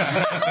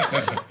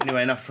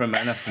 Anyway, enough from you.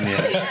 Just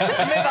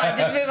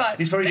move on.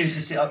 He's probably doing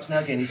some sit-ups now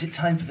again. Is it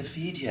time for the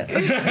feed yet?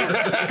 He's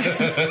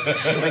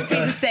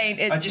a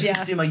saint. I just need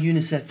to do my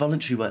UNICEF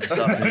voluntary work this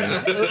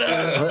afternoon.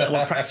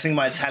 While practicing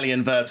my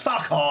Italian verb.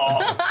 Fuck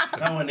off!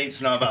 No one needs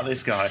to know about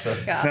this guy.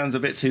 Yeah. Sounds a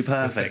bit too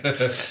perfect.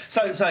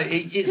 So there's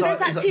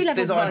that two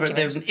levels of argument.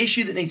 There's an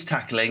issue that needs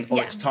tackling,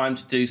 or it's time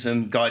to do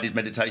some guided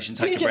meditation.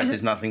 Take a breath.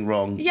 There's nothing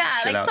wrong. Yeah,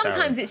 Chill like out,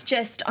 sometimes Darren. it's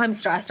just I'm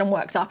stressed, I'm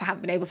worked up, I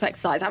haven't been able to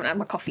exercise, I haven't had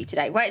my coffee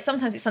today. Right?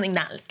 Sometimes it's something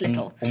that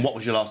little. And what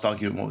was your last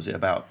argument? What was it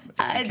about?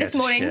 This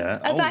morning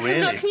about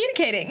him not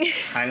communicating.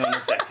 Hang on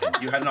a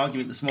second. You had an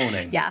argument this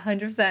morning. Yeah,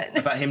 100%.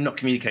 About him not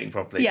communicating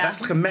properly. Yeah.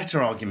 That's like a meta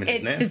argument,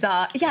 isn't it? It's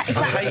bizarre. Yeah,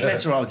 exactly. I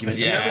better argument.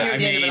 Yeah, You know, when you're at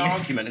the end of an I mean-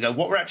 argument and go,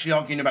 what we're actually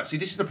arguing about. See,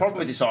 this is the problem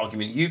with this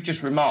argument. You've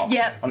just remarked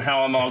Yeah. on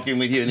how I'm arguing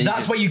with you. And then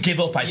That's where you give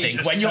up, I think.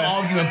 just When you're turn-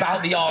 arguing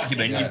about the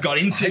argument, you've got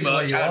in too hate the way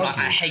much. you And I'm like,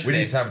 argue. I hate We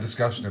need this. to have a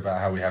discussion about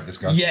how we have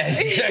discussions. Yeah.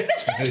 Yeah.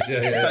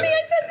 I said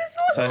this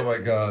one. Oh my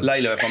God.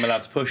 Layla, if I'm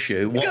allowed to push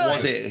you, what Go on.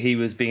 was it he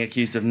was being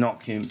accused of not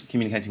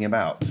communicating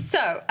about?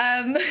 So,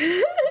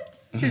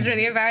 this is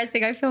really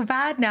embarrassing. I feel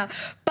bad now,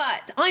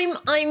 but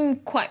I'm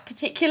quite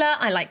particular.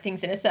 I like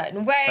things in a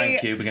certain way.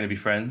 Thank you. We're going to be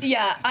friends.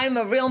 Yeah, I'm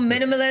a real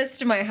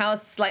minimalist. My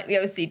house slightly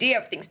OCD.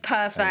 Everything's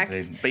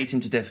perfect. Beat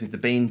him to death with the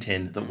bean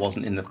tin that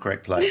wasn't in the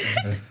correct place.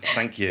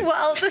 Thank you.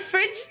 Well,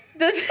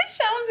 the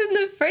shelves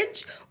in the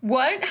fridge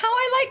weren't how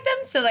I like them.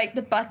 So, like,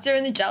 the butter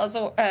and the gels,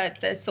 or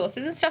the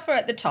sauces and stuff are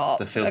at the top.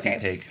 The filthy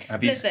pig.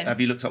 Have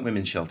you looked up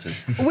women's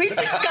shelters? We've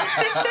discussed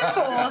this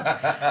before,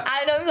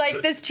 and I'm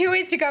like, there's two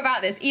ways to go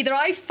about this. Either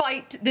I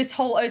fight this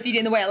whole OCD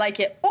in the way I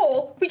like it,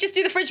 or we just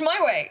do the fridge my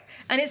way.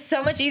 And it's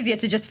so much easier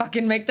to just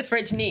fucking make the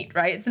fridge neat,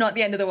 right? It's not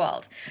the end of the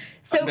world.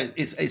 So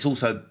it's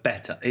also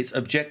better. It's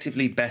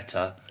objectively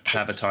better to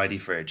have a tidy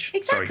fridge.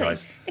 Exactly. Sorry,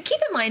 guys. But keep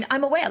in mind,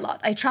 I'm away a lot.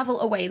 I travel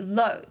away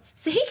loads.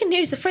 So he can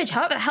use the fridge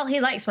however the hell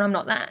he likes when I'm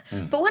not there.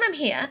 But when I'm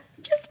here,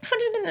 just put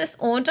it in this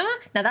order.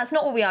 Now, that's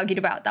not what we argued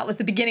about. That was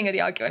the beginning of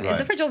the argument. Right.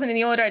 The fridge wasn't in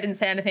the order. I didn't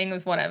say anything. It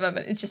was whatever.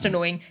 But it's just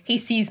annoying. He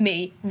sees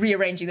me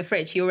rearranging the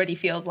fridge. He already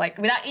feels like,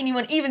 without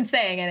anyone even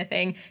saying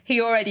anything,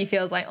 he already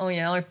feels like, oh,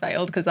 yeah, I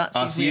failed because that's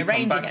who's So you come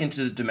rearranging back it.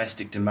 into the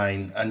domestic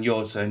domain and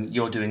you're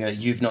doing a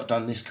you've not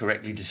done this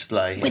correctly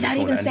display. in Without the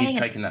corner, even and he's saying it.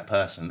 taking that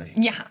personally.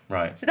 Yeah.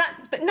 Right. So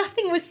but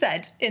nothing was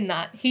said in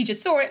that. He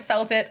just saw it,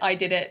 felt it, I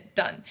did it,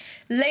 done.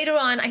 Later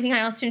on, I think I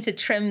asked him to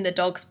trim the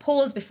dog's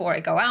paws before I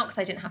go out because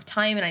I didn't have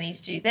time and I needed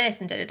to do this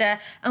and da-da-da.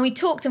 And we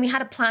talked and we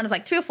had a plan of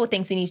like 3 or 4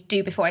 things we need to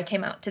do before I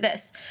came out to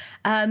this.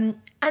 And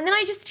then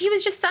he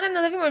was just sat in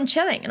the living room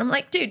chilling. And I'm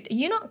like, dude, are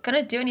you not going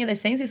to do any of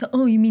those things? He's like,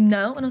 oh, you mean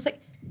now? And I was like,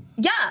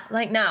 yeah,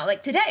 like now,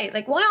 like today,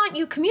 like why aren't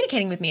you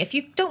communicating with me? If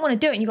you don't want to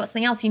do it and you've got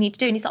something else you need to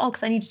do, and he's like, oh,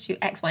 because I need to do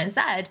X, Y, and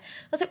Z. I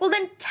was like, well,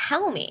 then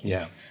tell me.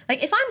 Yeah.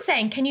 Like if I'm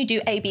saying, can you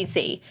do A, B,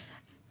 C?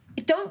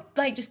 Don't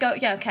like just go,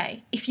 yeah,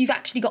 okay. If you've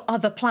actually got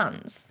other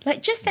plans,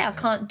 like just say I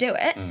can't do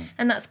it,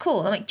 and that's cool.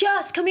 I'm like,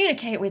 just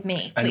communicate with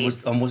me,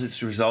 please. And was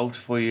it resolved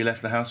before you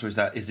left the house, or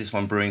is this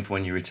one brewing for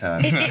when you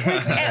return? It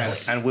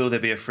was. And will there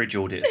be a fridge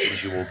audit as soon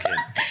as you walk in?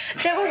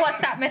 There were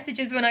WhatsApp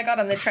messages when I got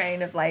on the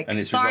train of like, And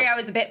it's sorry, resolved.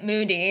 I was a bit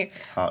moody.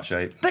 Heart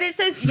shape. But it's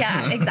those,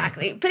 yeah,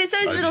 exactly. But it's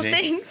those little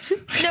Aubergine. things.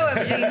 No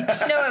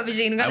aubergine. No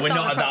aubergine. And we're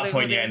not at that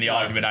point yet in the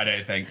argument, I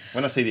don't think.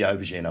 When I see the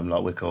aubergine, I'm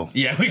like, we're cool.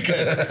 Yeah, we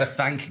could.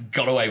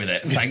 Got away with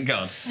it. Thank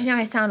God. I know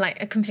I sound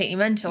like a completely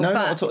mental, No, but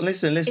not at all.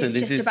 Listen. it's This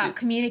just is about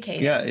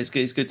communicating. Yeah, it's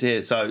good to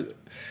hear. So,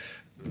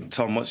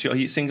 Tom, are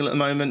you single at the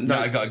moment? No,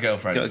 I got a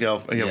girlfriend. Got a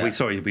girlfriend. Yeah, Yeah. we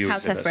always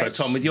How's said her that. So, fridge?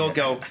 Tom, with your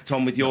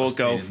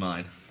girlfriend.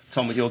 Mine.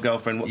 Tom, with your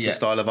girlfriend, what's the Yeah.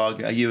 style of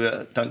argument? Are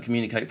you don't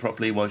communicate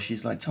properly while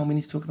she's like, Tom, we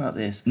need to talk about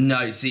this?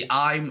 No, see,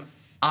 I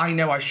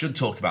know I should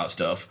talk about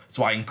stuff,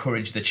 so I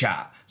encourage the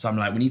chat. So I'm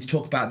like, we need to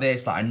talk about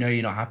this. Like, I know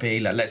you're not happy.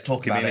 Like, let's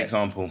talk Give me about an it.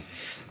 example.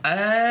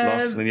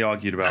 Last when you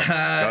argued about.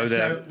 Go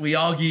there. So we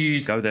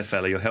argued. Go there,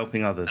 fella. You're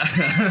helping others.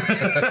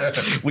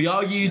 We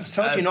argued.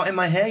 Told you not in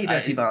my hair, you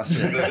dirty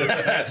bastard.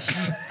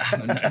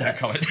 no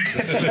comment.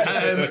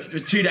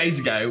 2 days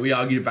ago, we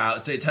argued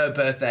about. So it's her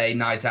birthday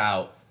night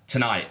out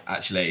tonight,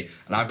 actually,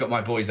 and I've got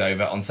my boys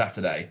over on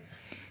Saturday.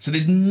 So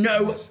there's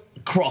no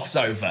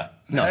crossover.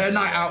 No. Her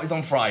night out is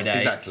on Friday.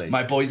 Exactly.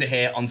 My boys are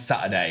here on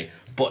Saturday.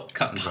 But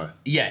Cut and dry.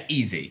 Yeah,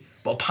 easy.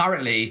 But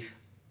apparently,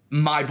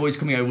 my boys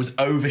coming over was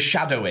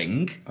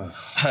overshadowing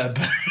her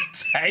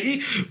birthday.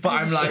 But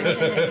I'm like,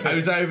 I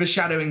was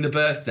overshadowing the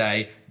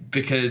birthday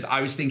because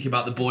I was thinking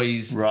about the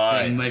boys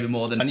thing maybe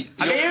more than. I mean,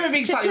 it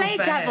being To slightly play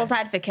unfair. devil's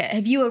advocate,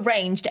 have you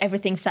arranged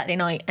everything for Saturday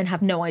night and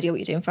have no idea what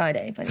you're doing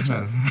Friday by any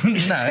chance?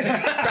 No.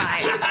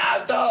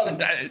 Right.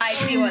 Done. I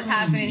see what's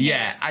happening.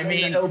 Yeah, I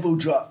mean, Elbow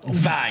drop.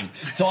 bang.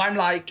 So I'm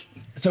like,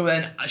 so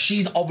then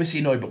she's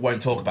obviously annoyed but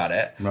won't talk about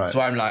it. Right. So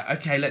I'm like,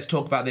 okay, let's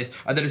talk about this.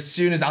 And then as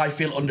soon as I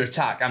feel under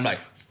attack, I'm like,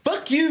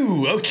 fuck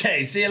you.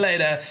 Okay, see you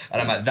later.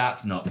 And I'm like,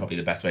 that's not probably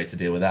the best way to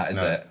deal with that,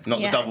 is it? Not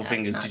Yeah, the double no,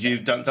 fingers. it's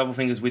Did not you double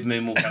fingers with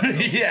moonwalk?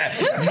 Yeah.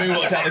 Moo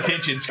walked out the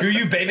kitchen. Screw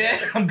you, baby.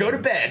 I'm going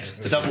to bed.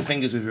 The double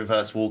fingers with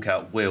reverse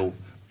walkout will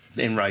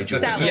enrage you.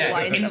 That will Yeah,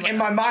 wind someone in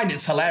my mind,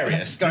 it's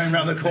hilarious. Going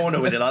around the corner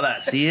with it like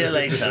that. See you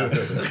later.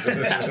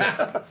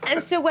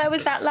 And so where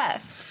was that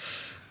left?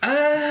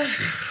 Where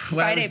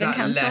Friday was been that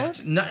cancelled?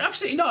 left? No,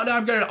 absolutely not. No,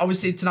 I'm going.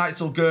 Obviously, tonight's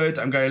all good.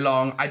 I'm going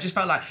along. I just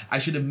felt like I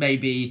should have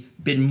maybe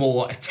been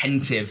more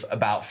attentive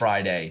about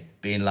Friday,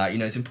 being like,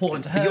 it's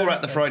important to her. You're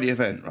at the so- Friday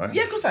event, right?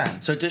 Yeah, of course I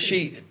am. So does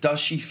she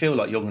feel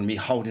like you're going to be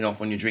holding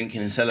off on your drinking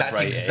and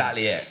celebrating?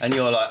 exactly it. And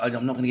you're like,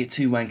 I'm not going to get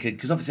too wankered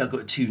because obviously I've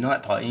got a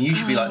 2-night party. And you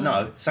should be like,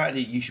 no,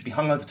 Saturday you should be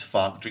hungover to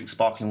fuck, drink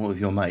sparkling water with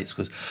your mates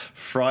because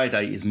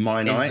Friday is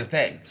my night. the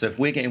thing. So if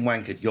we're getting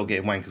wankered, you're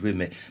getting wankered with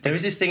me. There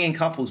is this thing in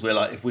couples where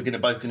like if we're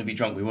both going to be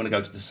drunk, we want to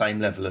go to the same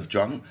level of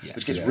drunk,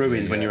 which gets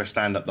ruined when you're a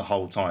stand-up the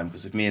whole time.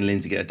 Because if me and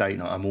Lindsay get a date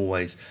night, I'm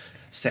always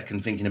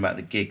second thinking about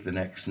the gig the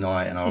next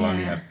night, and I'll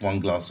only have one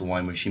glass of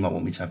wine where she might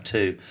want me to have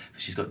two.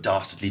 She's got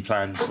dastardly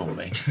plans for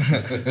me.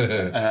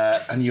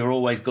 And you're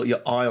always got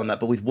your eye on that.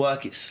 But with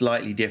work, it's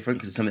slightly different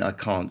because it's something I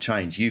can't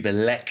change. You've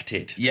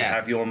elected to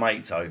have your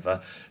mates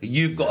over.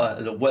 You've got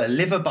a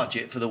liver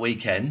budget for the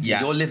weekend.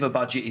 Yeah. Your liver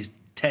budget is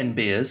 10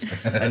 beers,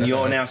 and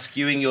you're now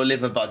skewing your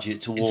liver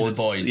budget towards the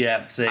boys.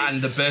 Yeah, see.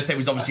 And the birthday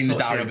was obviously in the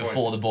diary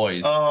before the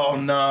boys. Oh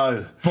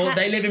no! But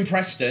they live in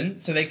Preston,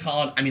 so they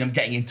can't. I mean, I'm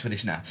getting into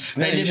this now.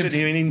 We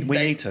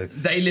need to.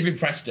 They live in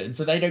Preston,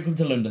 so they don't come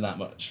to London that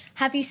much.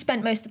 Have you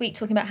spent most of the week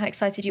talking about how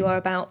excited you are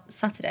about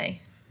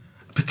Saturday?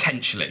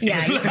 Potentially.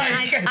 Yeah,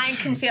 I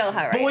can feel her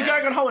right But we're now.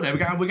 going on holiday.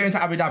 We're going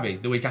to Abu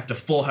Dhabi the week after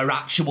for her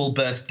actual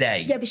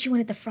birthday. Yeah, but she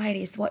wanted the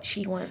Friday is what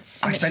she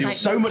wants. I spent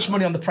so much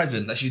money on the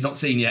present that she's not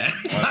seen yet.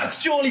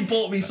 That's surely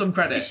bought me some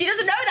credit. She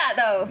doesn't know that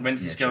though. When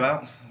does this go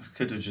out?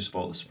 Could have just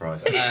bought the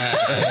surprise.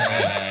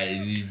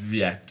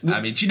 Yeah.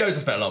 I mean, she knows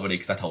I spent a lot of money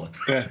because I told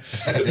her. Yeah.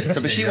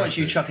 But she wants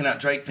you chucking out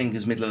Drake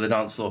fingers middle of the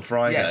dance floor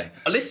Friday.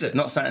 Yeah. Listen.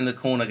 Not sat in the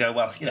corner go,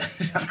 well,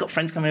 I've got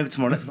friends coming over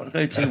tomorrow, let's not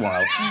go too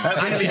wild.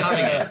 That's I'm going to be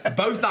having it.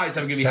 Both nights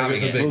I'm going to be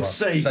having it. We'll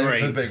see, Save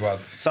for the big one.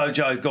 So,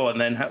 Joe, go on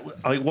then.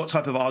 What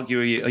type of arguer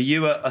are you? Are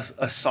you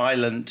a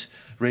silent,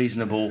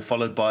 reasonable,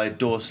 followed by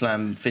door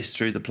slam, fist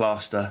through the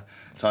plaster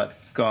type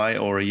guy,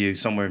 or are you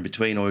somewhere in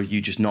between, or are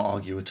you just not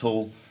argue at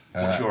all?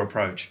 What's your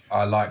approach?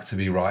 I like to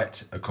be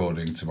right,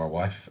 according to my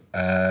wife.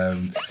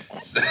 Is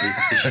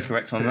she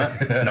correct on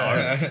that? No.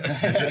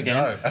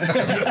 Again.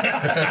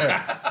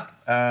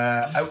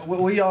 No.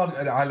 We are.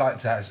 I like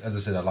to, as I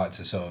said, I like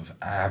to sort of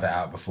have it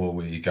out before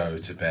we go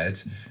to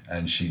bed,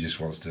 and she just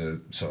wants to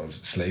sort of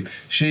sleep.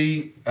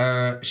 She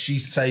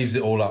saves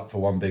it all up for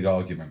one big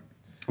argument.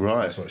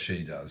 Right. That's what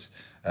she does.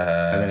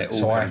 And then it all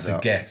so I have comes to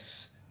out.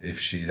 guess if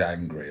she's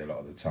angry a lot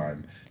of the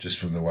time, just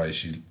from the way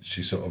she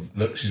sort of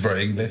looks. She's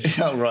very English.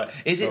 Oh, right.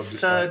 Is its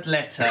third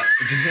letter L?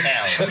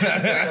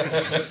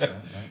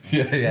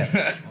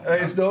 Yeah.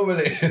 It's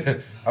normally.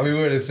 I mean,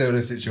 we're in a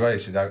similar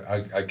situation.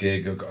 I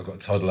gig. I've got a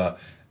toddler.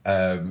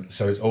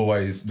 So it's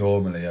always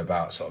normally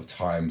about sort of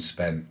time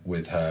spent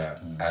with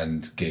her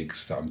and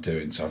gigs that I'm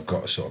doing. So I've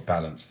got to sort of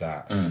balance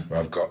that.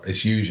 Where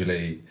it's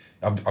usually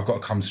I've got to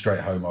come straight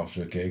home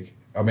after a gig.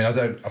 I mean,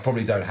 I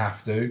probably don't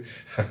have to.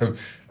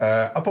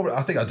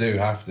 I think I do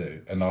have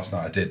to. And last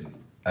night I didn't.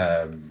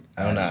 No.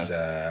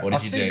 What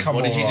did you do?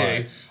 What did you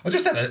do? I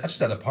just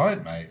had a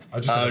pint, mate.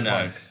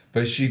 Pint.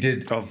 But she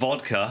did. Got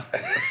vodka.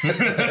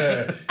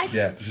 I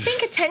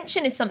think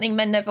attention is something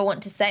men never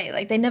want to say.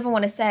 Like, they never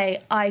want to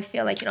say, I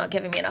feel like you're not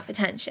giving me enough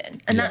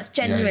attention. And that's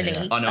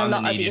genuinely I know, a I'm lot the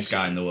of the neediest issues.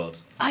 guy in the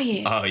world. Are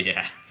you? Oh,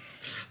 yeah.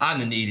 I'm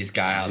the neediest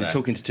guy out You're there.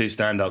 talking to two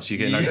stand-ups, you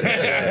get no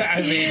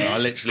I mean, I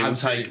literally will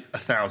absolutely. take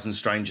 1,000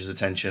 strangers'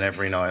 attention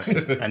every night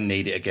and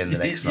need it again the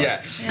next night.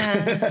 Yeah.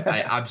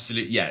 I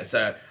absolutely,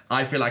 so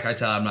I feel like I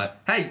tell her, I'm like,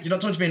 hey, you're not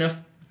talking to me enough.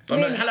 I'm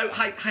Really? like, hello,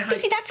 hi. But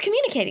see, that's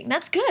communicating.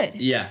 That's good.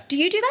 Yeah. Do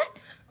you do that?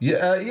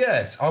 Yeah.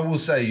 Yes, I will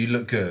say you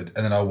look good,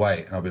 and then I'll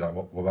wait, and I'll be like,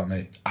 what about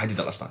me? I did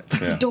that last night.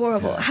 It's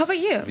adorable. How about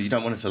you? But you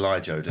don't want us to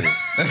lie, Joe, do you?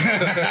 You've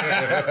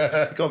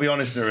got to be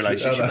honest in a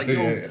relationship. Like,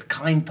 you're a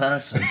kind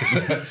person.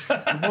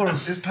 More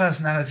of his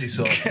personality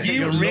sort of.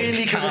 You're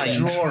really good at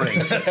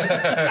drawing.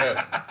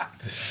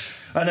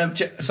 And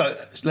so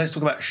let's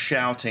talk about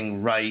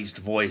shouting, raised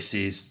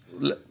voices.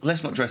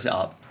 Let's not dress it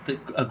up. The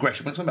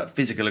aggression. We're talking about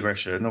physical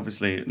aggression, and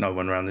obviously no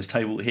one around this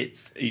table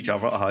hits each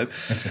other, I hope.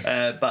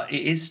 But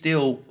it is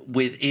still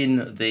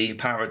within the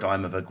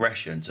paradigm of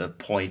aggression to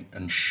point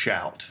and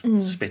shout,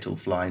 spittle,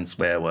 flying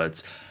swear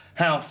words.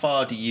 How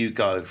far do you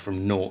go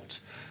from 0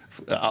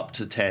 up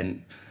to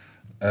 10?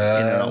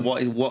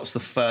 What's the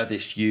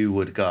furthest you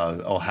would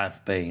go or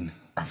have been?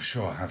 I'm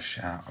sure I've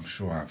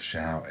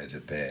shouted a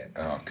bit.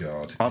 Oh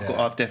God.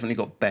 I've definitely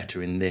got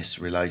better in this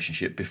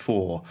relationship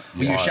before.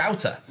 Were you a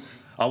shouter?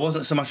 I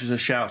wasn't so much as a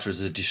shouter as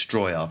a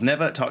destroyer. I've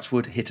never, touch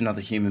wood, hit another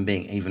human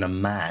being, even a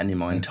man, in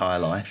my entire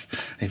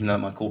life. Even though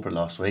at my corporate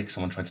last week,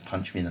 someone tried to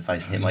punch me in the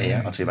face and hit my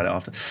ear. I'll tell you about it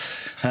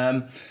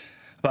after.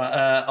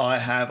 But I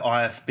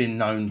have been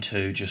known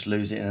to just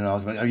lose it in an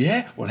argument. Go,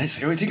 yeah, well, let's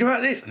see what we think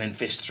about this, and then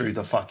fist through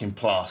the fucking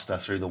plaster,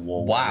 through the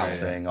wall. Wow. And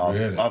everything.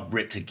 Really? I've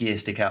ripped a gear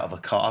stick out of a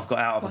car. I've got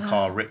out of a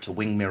car, ripped a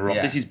wing mirror off.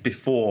 Yeah. This is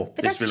before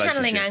But this that's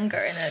relationship. channeling anger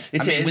in it.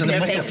 It I mean, is, with and the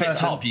it's muscle a fit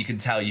top, you can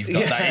tell you've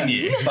got that in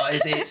you.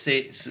 But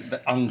it's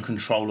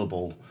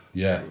uncontrollable.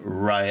 Yeah.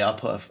 Ray, I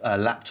put a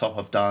laptop.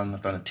 I've done a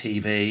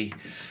TV.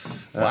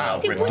 Wow.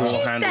 See, ripped would door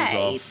you handles say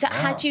off. that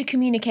had you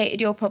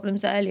communicated your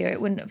problems earlier, it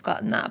wouldn't have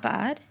gotten that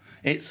bad?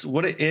 It's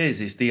what it is.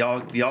 It's the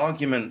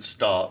argument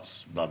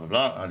starts blah blah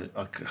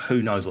blah.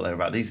 Who knows what they're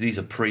about? These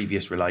are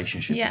previous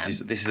relationships. Yeah.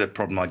 This is a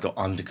problem I got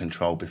under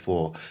control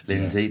before,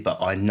 Lindsay.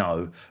 But I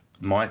know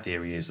my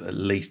theory is at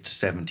least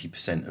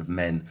 70% of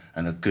men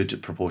and a good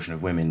proportion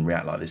of women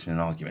react like this in an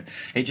argument.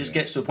 It just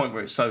gets to a point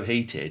where it's so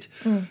heated,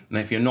 and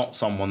if you're not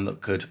someone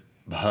that could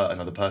hurt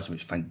another person,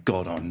 which thank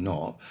God I'm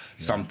not,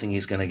 something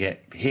is going to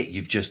get hit.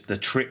 You've just the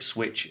trip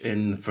switch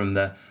in from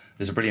the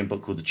There's a brilliant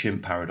book called The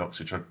Chimp Paradox,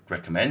 which I'd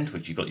recommend,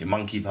 which you've got your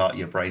monkey part,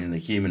 your brain, and the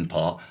human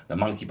part. The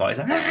monkey part is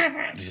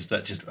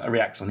that just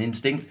reacts on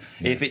instinct.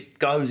 Yeah. If it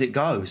goes, it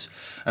goes.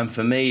 And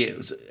for me,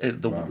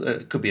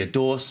 it could be a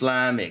door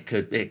slam. It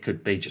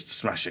could be just to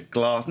smash a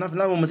glass. No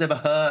one was ever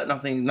hurt.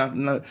 Nothing.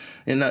 No.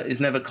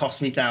 It's never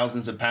cost me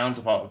thousands of pounds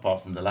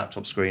apart from the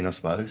laptop screen, I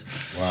suppose.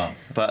 Wow.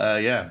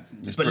 But yeah.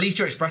 But at least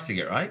you're expressing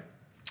it, right?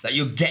 That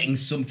you're getting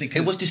something.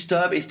 It was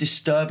disturbing. It's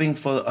disturbing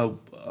for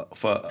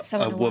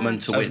a woman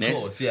to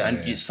witness, course, yeah. And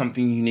it's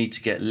something you need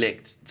to get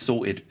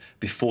sorted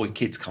before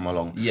kids come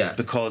along. Yeah.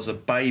 Because a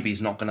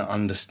baby's not going to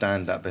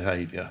understand that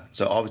behaviour.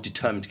 So I was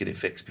determined to get it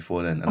fixed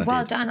before then. And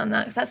well done on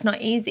that, because that's not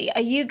easy.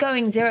 Are you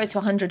going 0 to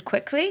 100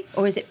 quickly,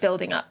 or is it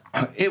building up?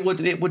 It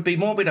would be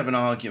more. We'd have an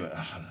argument.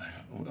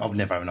 I would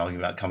never have an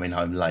argument about coming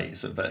home late.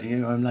 So, but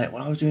you're home late.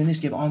 Well, I was doing this,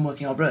 but I'm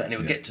working hard, and it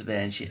would get to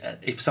there. And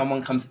if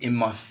someone comes in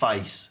my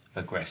face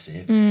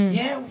aggressive,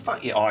 yeah, well,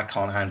 fuck you, I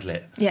can't handle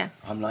it. Yeah,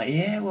 I'm like,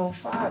 yeah, well,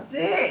 fuck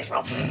this.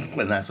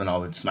 And that's when I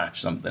would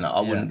smash something.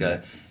 I wouldn't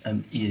go,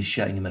 you're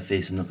shouting in my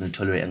face. I'm not going to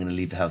tolerate it. I'm going to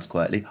leave the house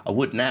quietly. I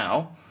would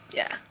now.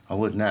 Yeah, I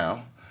would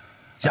now.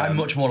 See, I'm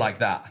much more like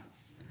that.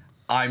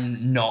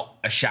 I'm not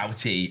a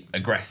shouty,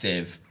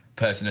 aggressive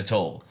person at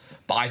all.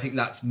 But I think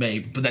that's me.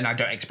 But then I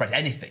don't express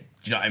anything.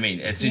 Do you know what I mean?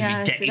 As soon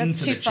as we get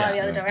into the chat, the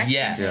other direction.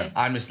 Yeah,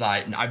 I'm just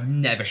like, I've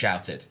never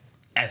shouted,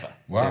 ever.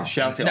 Wow. Yeah,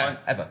 shouting,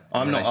 ever.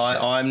 I'm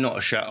not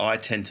a shout. I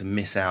tend to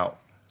miss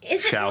out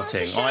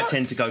shouting. I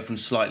tend to go from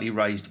slightly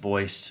raised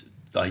voice.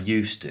 I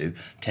used to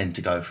tend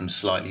to go from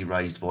slightly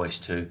raised voice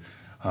to,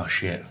 oh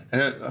shit,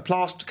 a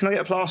plaster. Can I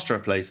get a plasterer,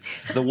 please?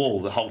 The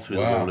hole through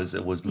the wall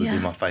would be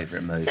my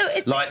favourite move. So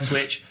light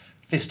switch.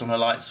 Fist on a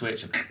light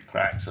switch,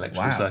 cracks,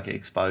 electrical circuit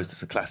exposed.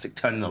 It's a classic.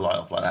 Turning the light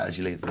off like that as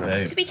you leave the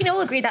room. So we can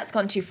all agree that's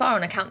gone too far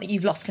on account that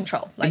you've lost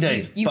control. Like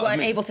Indeed. you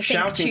weren't able to think,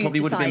 shouting choose,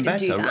 probably would have been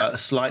decide, and do better. that. A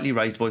slightly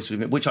raised voice,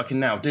 which I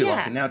can now do. Yeah.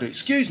 I can now do.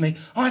 Excuse me,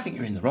 I think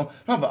you're in the wrong.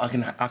 No, but I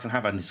can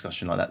have a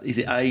discussion like that. Is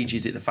it age?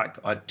 Is it the fact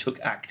that I took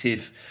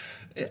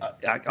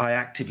I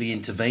actively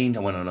intervened. I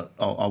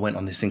went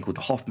on this thing called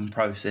the Hoffman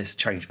process,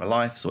 changed my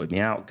life, sorted me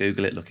out.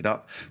 Google it, look it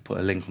up. Put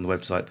a link on the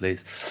website,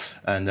 please.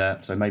 And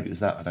so maybe it was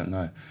that. I don't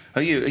know. Oh,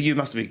 you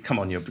must be. Come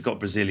on, you've got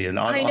Brazilian.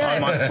 I know.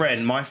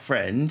 My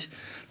friend,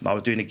 I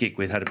was doing a gig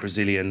with, had a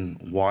Brazilian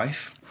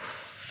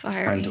wife,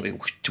 and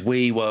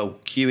we were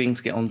queuing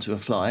to get onto a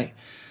flight.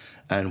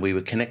 And we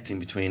were connecting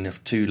between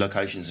 2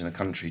 locations in a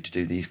country to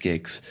do these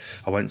gigs.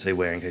 I won't say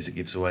where in case it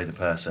gives away the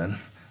person.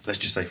 Let's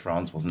just say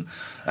France wasn't.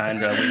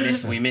 And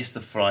we missed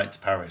the flight to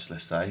Paris,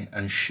 let's say.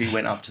 And she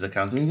went up to the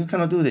counter and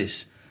can I do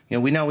this? You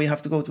know, we know we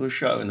have to go to a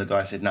show. And the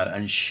guy said no.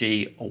 And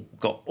she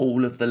got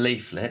all of the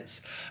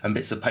leaflets and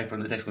bits of paper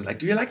on the desk and was like,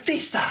 do you like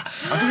this, sir?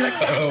 I do you like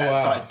that? And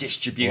started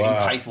distributing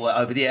paperwork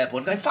over the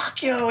airport and going,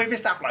 fuck you, we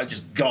missed that flight.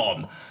 Just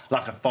gone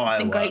like a firework.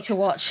 It's been great to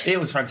watch. It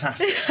was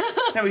fantastic.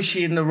 Now, is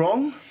she in the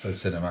wrong? So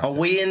cinematic. Are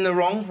we in the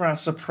wrong for our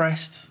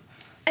suppressed?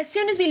 As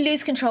soon as we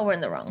lose control, we're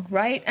in the wrong,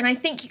 right? And I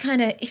think you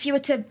kind of, if you were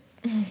to...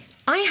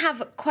 I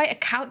have quite a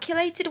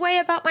calculated way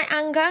about my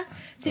anger.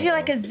 So if you're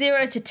like a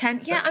 0 to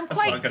 10, yeah, I'm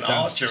quite... That's like an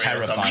archery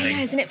or something. I know,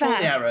 isn't it Pull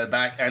bad? the arrow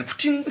back and...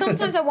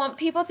 Sometimes I want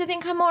people to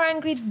think I'm more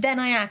angry than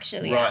I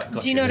actually am.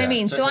 Got Do you know what I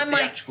mean? So it's I might...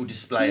 theatrical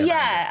display.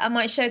 Yeah, I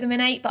might show them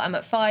an 8, but I'm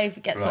at 5.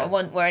 It gets what I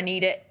want where I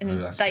need it,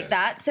 and like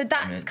that. So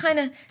that's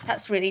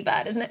that's really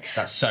bad, isn't it?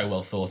 That's so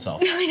well thought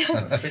of. I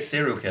know. It's a bit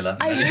serial killer.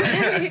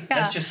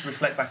 Let's just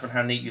reflect back on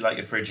how neat you like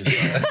your fridge as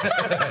well.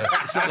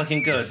 It's not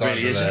looking good,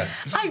 really, is it?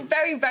 I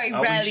very, very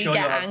Are rarely we sure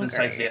get your husband's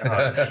angry. safely at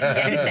home?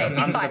 Yeah, he's safe.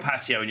 He's Under fine. the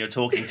patio and you're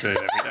talking to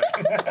him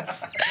every day.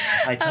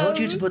 I told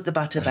you to put the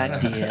butter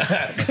back, dear.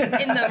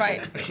 In the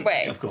right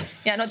way. Of course.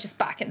 Yeah, not just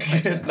back in the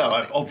fridge.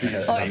 No,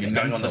 obviously. It's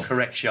going on the mental.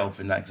 correct shelf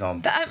in that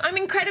example. But I'm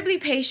incredibly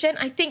patient,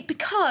 I think,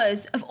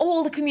 because of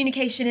all the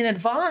communication in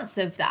advance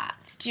of that.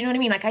 Do you know what I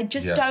mean? Like, I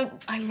just don't,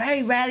 I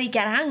very rarely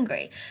get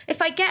angry.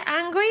 If I get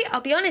angry,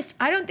 I'll be honest,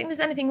 I don't think there's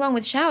anything wrong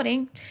with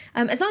shouting.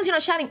 As long as you're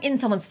not shouting in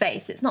someone's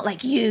face. It's not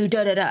like you,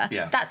 da-da-da.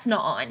 Yeah. That's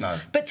not on. No.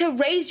 But to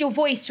raise your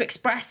voice to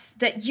express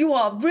that you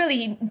are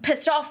really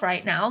pissed off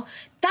right now,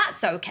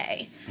 that's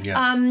okay.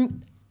 Yes.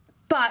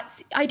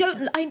 But I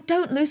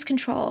don't lose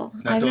control.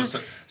 So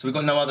we've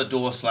got no other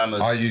door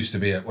slammers. I used to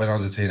be, when I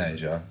was a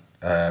teenager,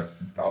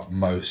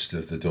 most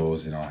of the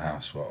doors in our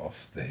house were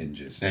off the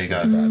hinges. There you go.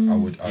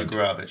 I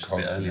grew out of it just a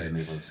bit earlier than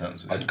me by the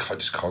sounds of it. I'd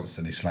just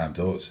constantly slam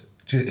doors.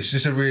 It's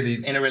just a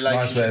really In a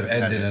nice way of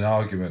relationship, ending an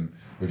argument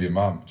with your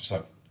mum. Just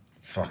like,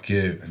 fuck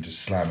you, and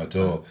just slam a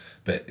door.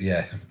 But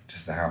yeah,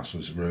 just the house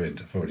was ruined.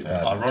 I felt really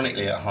bad.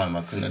 Ironically, at home,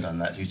 I couldn't have done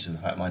that due to the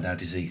fact my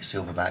dad is a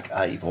silverback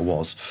ape, or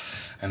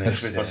was. And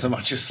if I so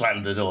much as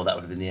slammed a door, that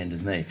would have been the end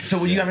of me. So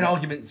were you having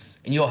arguments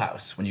in your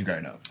house when you were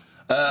growing up?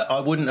 I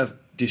wouldn't have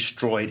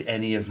destroyed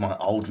any of my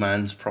old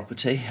man's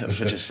property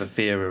just for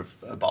fear of...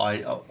 But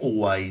I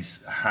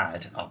always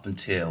had, up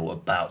until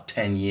about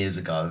 10 years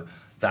ago,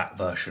 that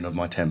version of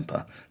my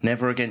temper.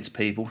 Never against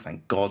people,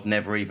 thank God,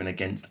 never even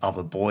against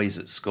other boys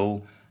at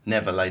school,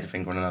 never laid a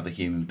finger on another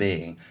human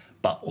being.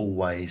 but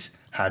always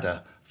had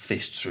a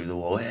fist through the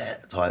wall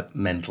type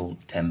mental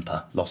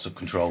temper, loss of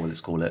control,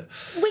 let's call it.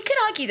 We could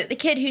argue that the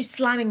kid who's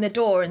slamming the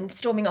door and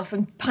storming off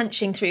and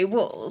punching through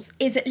walls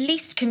is at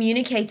least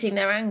communicating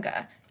their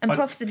anger and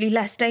possibly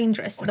less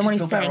dangerous than the one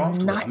who's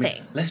saying nothing. I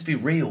mean, let's be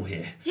real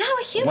here. Yeah,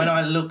 we're human. When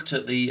I looked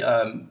at the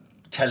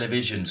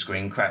television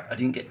screen crack, I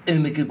didn't get, oh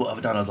my God, what have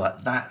I done? I was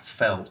like, that's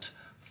felt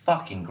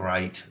fucking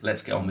great.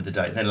 Let's get on with the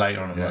day. Then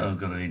later on, I'm like, oh, I'm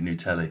going to need a new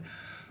telly.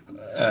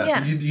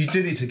 You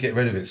do need to get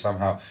rid of it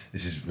somehow.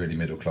 This is really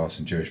middle class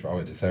and Jewish, but I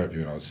went to therapy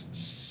when I was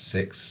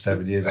 6,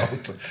 7 years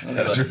old.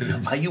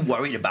 Are you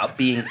worried about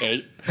being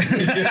 8? What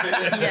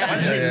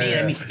does it mean?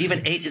 I mean,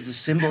 even 8 is the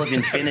symbol of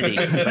infinity,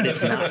 but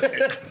it's not.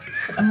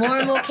 More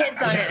and more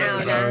kids on it now.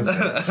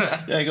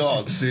 Yeah, go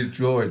on. Just do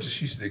drawing.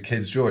 Just used to do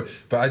kids drawing,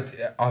 but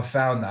I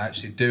found that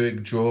actually doing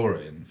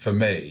drawing for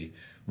me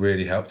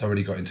really helped. I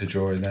really got into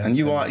drawing then. And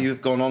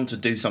you've gone on to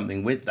do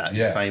something with that.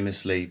 Yeah. You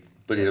famously.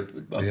 But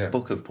a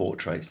book of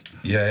portraits.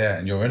 Yeah,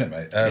 and you're in it,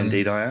 mate.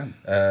 Indeed, I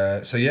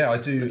am. So yeah, I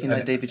do. Looking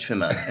like David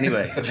Schwimmer.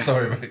 Anyway,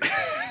 sorry, mate.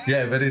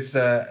 Yeah, but it's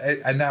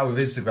and now with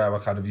Instagram,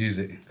 I kind of use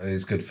it.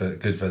 It's good for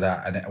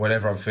that. And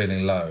whenever I'm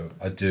feeling low,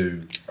 I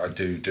do a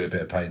bit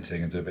of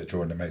painting and do a bit of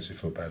drawing that makes me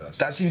feel better.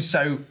 That seems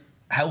so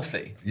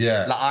healthy.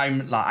 Yeah.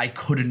 I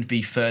couldn't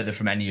be further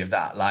from any of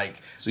that.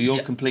 So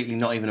you're completely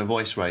not even a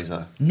voice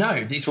raiser. No,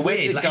 it's so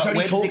weird. Where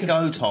does it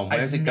go, Tom?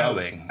 Where's it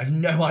going? I've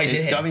no idea.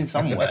 It's going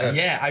somewhere.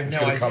 Yeah, I've it's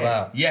no gonna idea. Come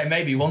out. Yeah,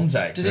 maybe one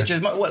day. Does it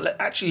just? Well,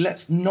 actually,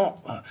 let's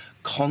not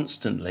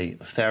constantly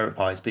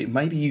therapise, but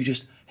maybe you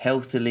just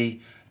healthily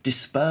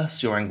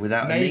disperse your anger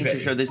without needing to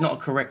show. There's not a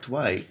correct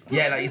way.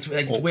 Yeah, it's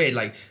weird.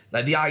 Like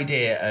the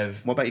idea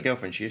of. What about your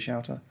girlfriend? Is she a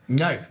shouter?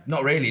 No,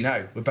 not really.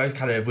 No, we're both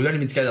we've only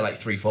been together like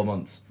 3-4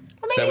 months.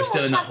 So we're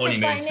still in that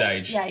honeymoon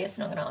stage. Yeah, you're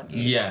still not going to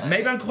argue. Yeah,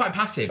 maybe I'm quite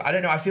passive. I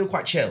don't know. I feel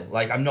quite chill.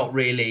 Like I don't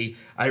really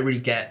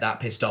get that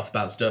pissed off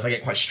about stuff. I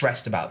get quite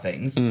stressed about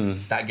things.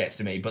 That gets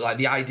to me. But like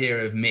the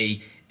idea of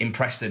me in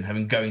Preston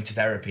having going to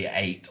therapy at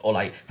 8 or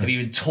like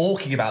even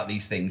talking about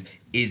these things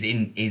is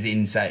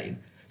insane.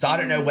 So I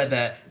don't know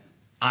whether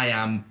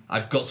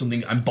I've got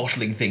something, I'm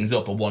bottling things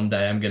up, or one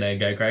day I'm going to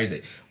go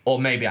crazy. Or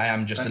maybe I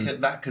am just...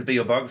 That could be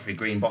your biography,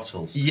 Green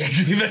Bottles. Yeah.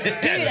 Dude, I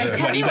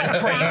tell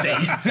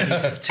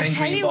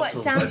you what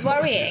sounds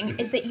worrying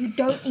is that you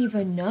don't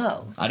even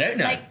know. I don't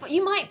know. But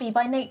you might be,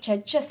 by nature,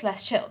 just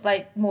less chilled,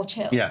 more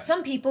chilled. Yeah.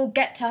 Some people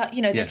get to,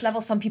 this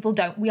level, some people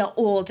don't. We are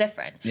all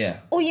different. Yeah.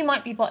 Or you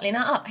might be bottling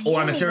that up. Or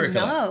I'm a serial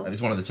killer.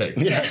 It's one of the two.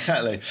 Yeah,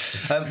 exactly.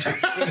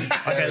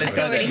 Okay, let's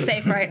go. Really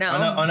safe right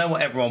now. I know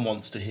what everyone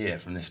wants to hear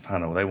from this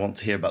panel. They want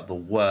to hear about the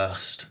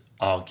worst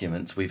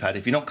arguments we've had.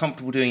 If you're not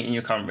comfortable doing it in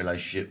your current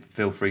relationship,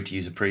 feel free to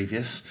use a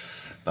previous.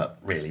 But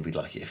really, we'd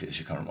like it if it was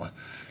your current one.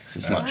 This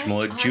is much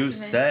more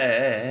juicy.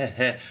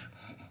 I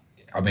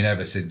mean,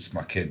 ever since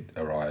my kid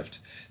arrived,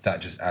 that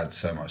just adds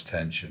so much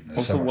tension.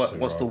 What's the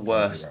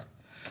worst?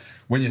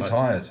 When you're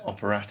tired.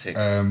 Operatic.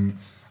 I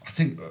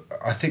think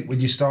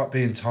when you start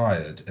being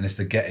tired and it's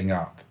the getting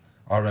up.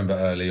 I remember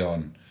early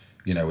on,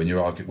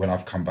 when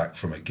I've come back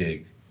from a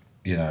gig,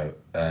 and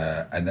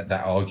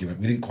that argument,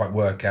 we didn't quite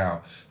work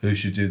out who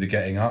should do the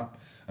getting up,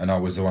 and I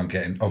was the one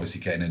getting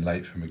in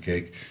late from a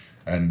gig,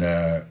 and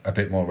a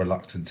bit more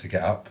reluctant to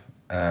get up,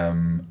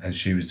 and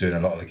she was doing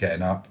a lot of the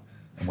getting up,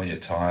 and when you're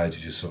tired,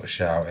 you're just sort of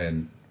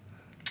shouting.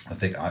 I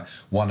think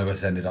one of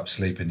us ended up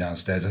sleeping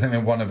downstairs. I think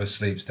when one of us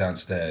sleeps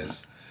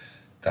downstairs,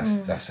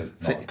 that's not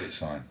a good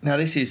sign. Now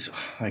this is,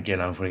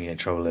 again, I'm putting you in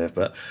trouble there,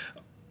 but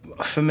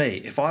for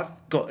me, if I've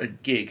got a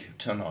gig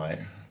tonight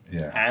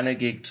and a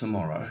gig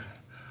tomorrow,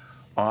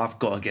 I have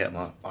to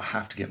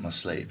get my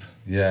sleep.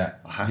 Yeah.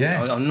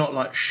 I'm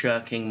not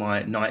shirking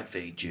my night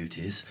feed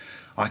duties.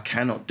 I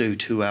cannot do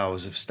 2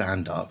 hours of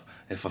stand-up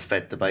if I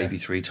fed the baby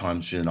 3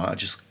 times through the night. I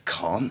just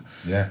can't.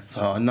 Yeah.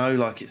 So I know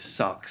it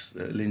sucks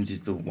that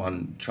Lindsay's the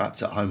one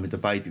trapped at home with the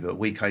baby, but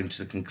we came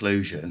to the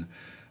conclusion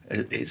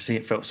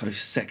it felt so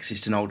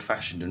sexist and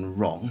old-fashioned and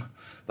wrong.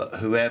 But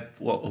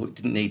it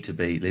didn't need to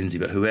be Lindsay,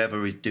 but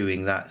whoever is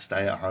doing that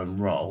stay-at-home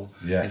role,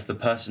 if the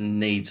person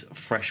needs a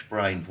fresh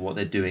brain for what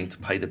they're doing to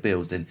pay the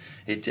bills, then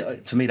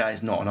to me that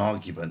is not an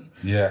argument.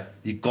 Yeah,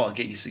 you've got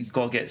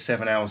to get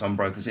 7 hours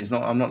unbroken.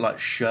 So I'm not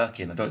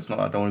shirking. I don't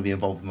want to be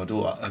involved with my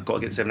daughter. I've got to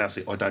get 7 hours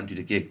sleep. I don't do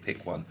the gig.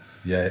 Pick one.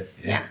 Yeah.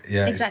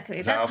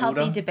 Exactly. That's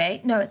healthy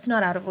debate. No, it's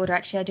not out of order.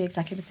 Actually, I do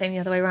exactly the same the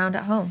other way around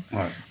at home.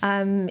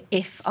 Right.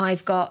 If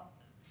I've got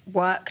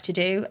work to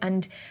do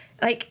and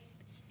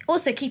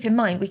also keep in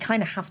mind we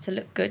kind of have to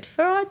look good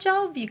for our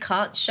job. You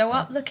can't show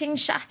up looking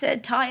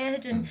shattered,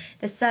 tired, and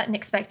there's certain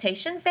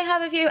expectations they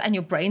have of you, and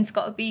your brain's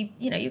got to be,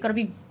 you've got to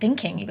be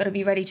thinking, you've got to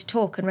be ready to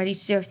talk and ready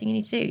to do everything you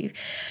need to do.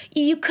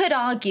 You could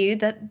argue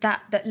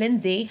that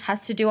Lindsay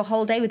has to do a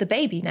whole day with the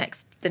baby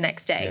the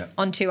next day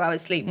on 2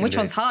 hours sleep. Which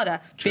one's harder?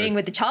 True. Being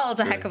with the child's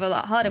a heck of a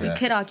lot harder. We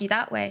could argue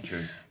that way.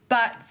 True.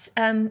 But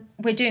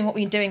we're doing what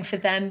we're doing for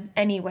them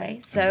anyway.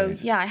 So,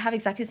 Indeed. Yeah, I have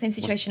exactly the same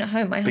situation at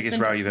home. My biggest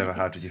husband row you've ever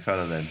had with your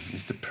fella then?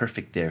 Mr.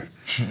 Perfect there.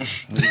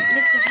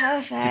 Mr.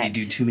 Perfect. Did he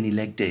do too many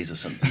leg days or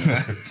something?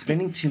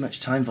 Spending too much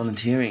time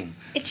volunteering.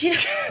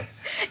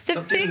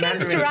 The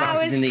biggest row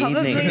is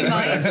probably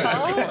my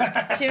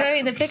fault. Do you know what I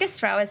mean? The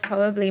biggest row is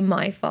probably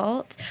my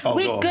fault.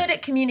 We're good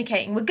at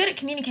communicating. We're good at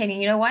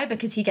communicating. You know why?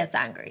 Because he gets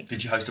angry.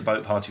 Did you host a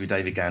boat party with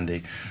David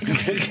Gandy?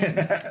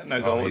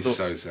 No, he's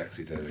so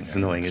sexy, David. It's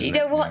annoying, isn't it? Do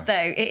you know what,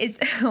 though? It is...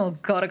 Oh,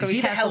 God, I've got to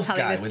be careful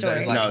telling this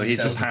story. No,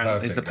 he's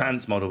the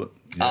pants model.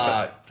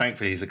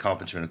 Thankfully, he's a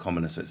carpenter and a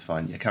commoner, so it's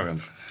fine. Yeah, carry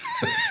on.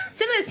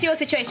 Similar to your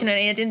situation,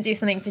 only I didn't do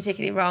something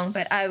particularly wrong,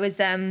 but I was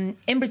in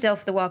Brazil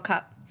for the World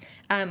Cup.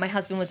 My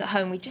husband was at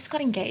home. We just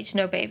got engaged,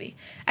 no baby.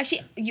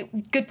 Actually,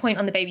 good point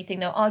on the baby thing,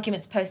 though.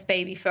 Arguments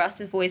post-baby for us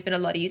have always been a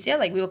lot easier.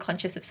 Like, we were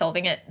conscious of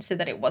solving it so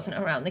that it wasn't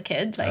around the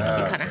kid. Like,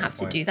 you kind of have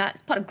to do that.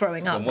 It's part of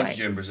growing up, right? What did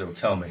you do in Brazil?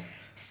 Tell me.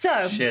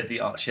 So shared the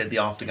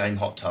after-game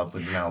hot tub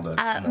with Ronaldo.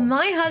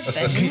 My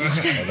husband.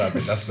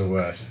 That's the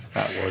worst.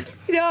 That would.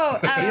 No,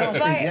 he asked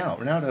Lindsay out.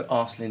 Ronaldo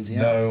asked Lindsay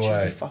out. No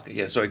way. Fuck it.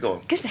 Yeah, sorry, go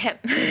on. Good for him.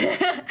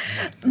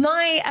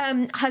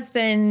 My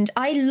husband,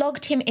 I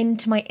logged him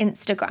into my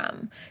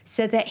Instagram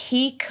so that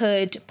he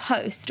could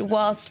post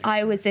whilst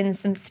I was in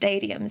some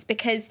stadiums,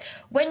 because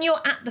when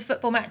you're at the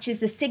football matches,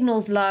 the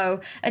signal's low,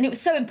 and it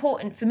was so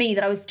important for me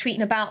that I was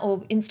tweeting about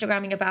or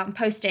Instagramming about and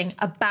posting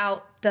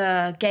about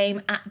the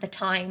game at the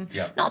time.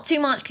 Yep. Not too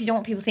much because you don't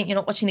want people to think you're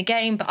not watching the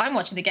game, but I'm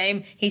watching the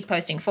game, he's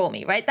posting for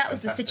me, right? That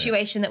was the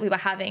situation that we were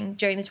having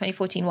during the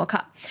 2014 World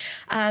Cup.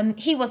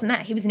 He wasn't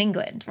there, he was in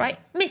England, right?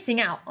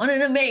 Missing out on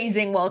an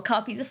amazing World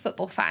Cup. He's a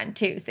football fan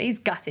too, so he's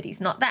gutted he's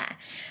not there.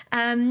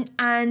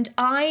 And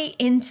I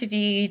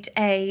interviewed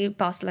a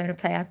Barcelona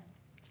player,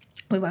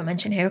 we won't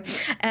mention who,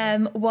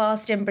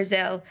 whilst in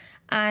Brazil.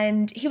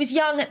 And he was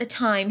young at the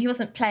time. He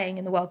wasn't playing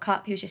in the World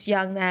Cup. He was just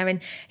young there.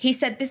 And he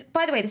said this,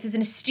 by the way, this is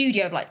in a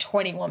studio of like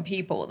 21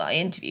 people that I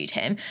interviewed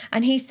him.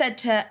 And he said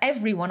to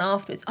everyone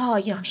afterwards, oh,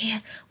 you know, I'm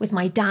here with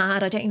my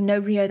dad. I don't even know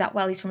Rio that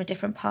well. He's from a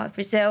different part of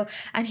Brazil.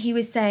 And he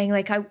was saying,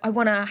 like, I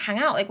want to hang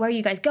out. Like, where are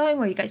you guys going?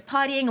 Where are you guys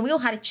partying? And we all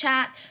had a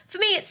chat. For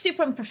me, it's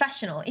super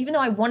unprofessional, even though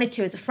I wanted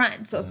to as a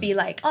friend. So it would be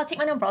like, oh, take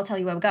my number. I'll tell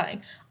you where we're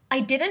going. I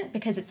didn't,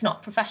 because it's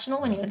not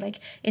professional when you're like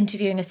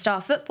interviewing a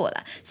star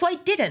footballer. So I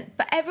didn't,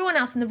 but everyone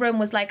else in the room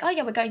was like, oh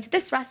yeah, we're going to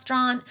this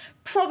restaurant,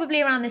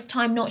 probably around this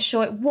time, not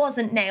sure. It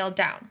wasn't nailed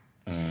down.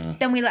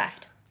 Then we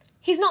left.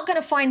 He's not going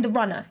to find the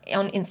runner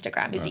on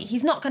Instagram, is he?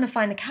 He's not going to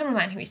find the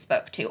cameraman who he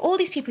spoke to. All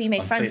these people he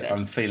made friends with.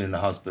 I'm feeling the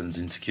husband's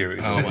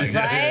insecurities. Oh my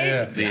God.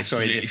 Right? The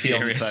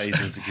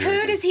fiancé's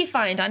insecurities. Who does he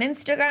find on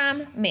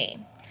Instagram? Me.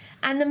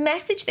 And the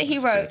message that he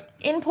wrote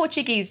in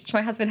Portuguese, which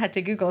my husband had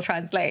to Google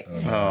translate,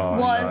 was...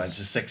 No, it's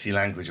a sexy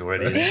language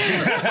already.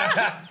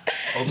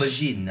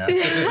 Imagina.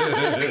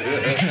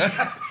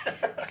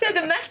 So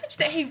the message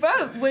that he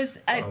wrote was,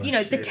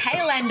 the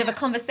tail end of a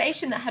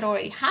conversation that had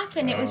already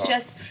happened. It was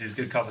just this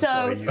is good cover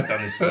story. You've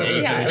done this well.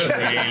 You've done this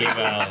really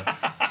well.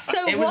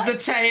 So it was the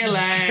tail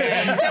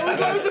end. There was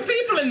loads of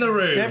people in the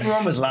room.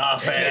 Everyone was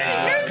laughing.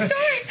 It's a true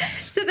story.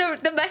 So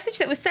the message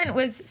that was sent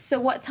was, so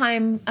what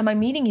time am I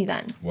meeting you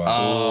then?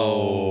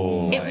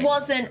 Wow. It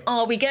wasn't,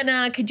 are we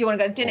gonna, could you want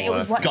to go to dinner? It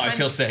was what time? I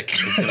feel sick.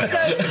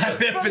 I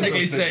feel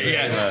particularly sick,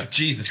 yeah.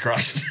 Jesus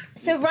Christ.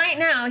 So right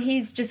now,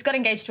 he's just got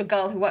engaged to a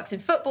girl who works in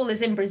football,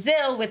 is in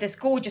Brazil with this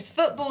gorgeous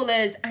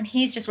footballers, and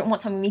he's just written,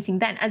 what time are we meeting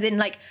then? As in,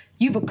 like,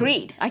 you've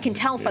agreed. I can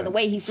tell from the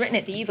way he's written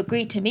it that you've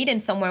agreed to meet him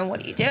somewhere, and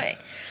what are you doing?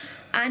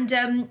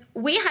 And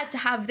we had to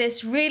have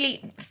this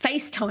really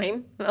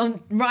FaceTime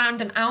on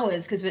random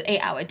hours, because with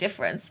 8-hour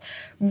difference,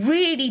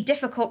 really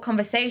difficult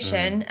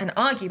conversation and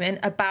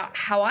argument about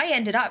how I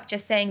ended up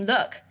just saying,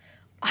 look,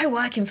 I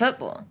work in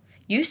football.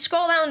 You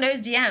scroll down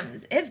those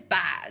DMs, it's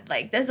bad.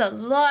 Like, there's a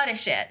lot of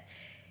shit.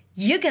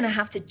 You're going to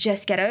have to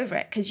just get over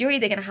it, because you're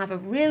either going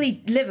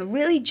to live a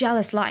really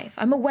jealous life.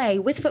 I'm away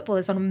with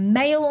footballers on a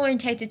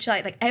male-orientated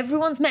site, like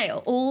everyone's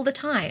male all the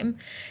time.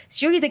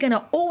 So you're either going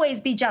to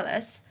always be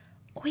jealous,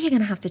 or you're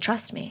going to have to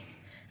trust me.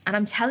 And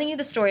I'm telling you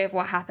the story of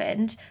what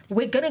happened.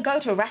 We're going to go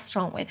to a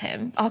restaurant with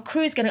him. Our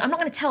crew's going to... I'm not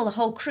going to tell the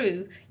whole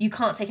crew, you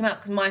can't take him out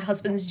because my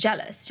husband's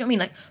jealous. Do you know what I mean?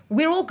 Like,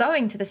 we're all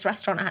going to this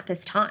restaurant at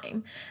this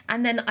time.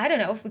 And then, I don't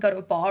know, if we go to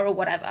a bar or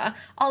whatever,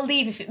 I'll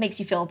leave if it makes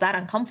you feel that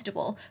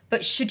uncomfortable.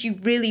 But should you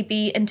really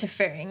be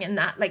interfering in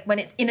that? Like, when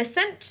it's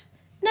innocent?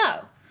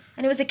 No.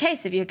 And it was a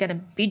case of you're going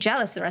to be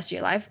jealous the rest of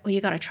your life, or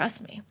you got to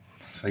trust me.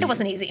 So it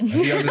wasn't easy.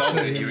 He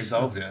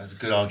resolved it. That's a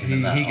good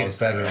argument. He gets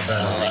better and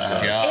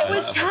better. It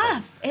was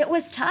tough. It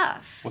was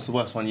tough. What's the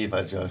worst one you've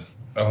had, Joe?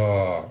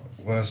 Oh,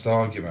 worst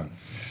argument.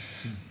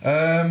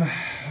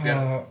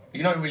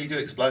 You don't really do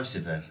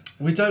explosive then?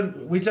 We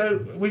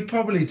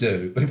probably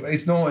do.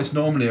 It's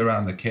normally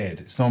around the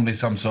kid. It's normally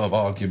some sort of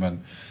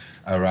argument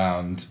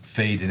around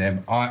feeding him.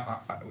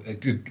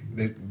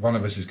 One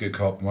of us is good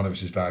cop, one of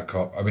us is bad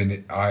cop. I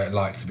mean, I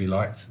like to be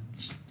liked,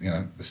 you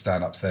know, the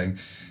stand-up thing.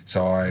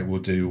 So I will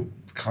do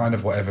kind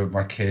of whatever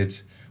my kid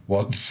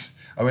wants.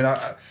 I mean,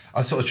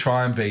 I sort of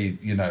try and be,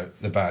 you know,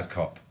 the bad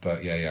cop, but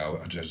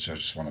I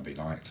just want to be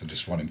liked. I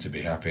just want him to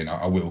be happy, and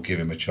I will give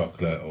him a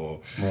chocolate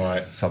or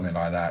something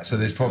like that. So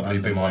there's probably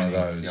been one of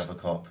those. The other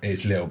cop.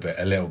 It's a little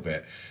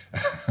bit.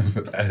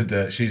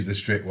 And she's the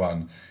strict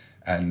one,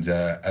 and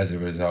as a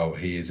result,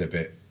 he is a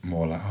bit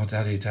more like, oh,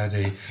 daddy, can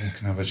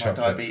I have a chocolate?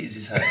 My diabetes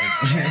is hurting.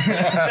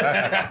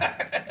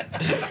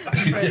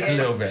 A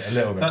little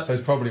bit. So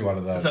it's probably one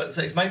of those.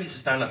 So maybe it's a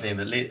stand-up thing,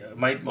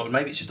 but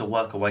maybe it's just a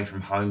work away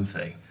from home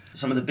thing.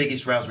 Some of the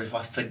biggest rows are if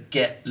I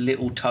forget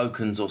little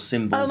tokens or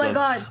symbols. Oh my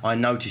God. I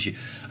notice you.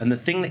 And the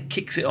thing that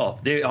kicks it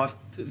off,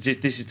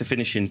 this is the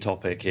finishing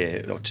topic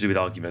here, to do with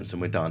arguments,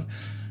 and we're done.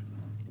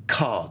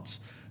 Cards.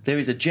 There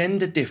is a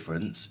gender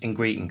difference in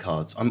greeting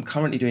cards. I'm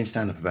currently doing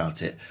stand-up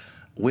about it.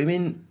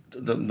 Women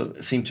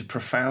seem to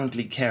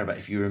profoundly care about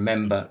if you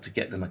remember to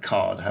get them a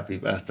card, a happy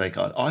birthday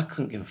card. I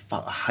couldn't give a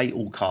fuck. I hate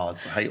all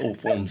cards. I hate all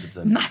forms of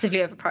them. Massively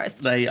overpriced.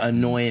 They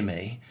annoy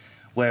me.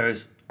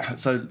 Whereas,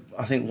 so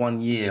I think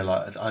one year,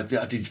 like I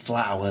did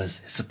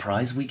flowers,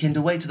 surprise weekend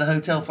away to the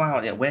hotel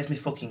flower. Yeah, where's my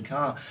fucking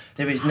car?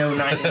 There is no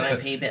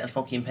 99p bit of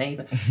fucking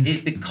paper.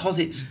 It's because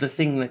it's the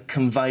thing that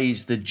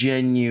conveys the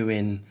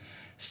genuine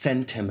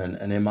sentiment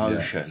and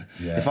emotion.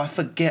 Yeah. If I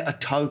forget a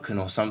token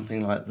or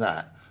something like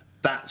that,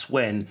 that's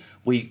when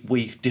we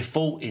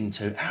default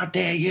into, how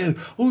dare you,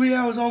 all the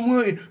hours I'm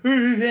working,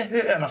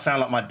 and I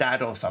sound like my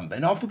dad or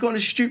something. I've forgotten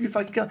a stupid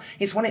fucking card.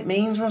 It's what it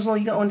means, Russell.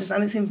 You got to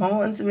understand it's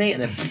important to me.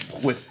 And then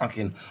we're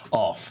fucking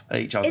off at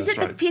each other's throats. Is it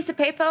throats. the piece of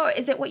paper, or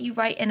is it what you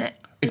write in it?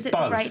 It's is it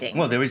both. the writing?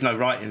 Well, there is no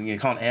writing. You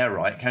can't air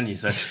write, can you?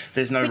 So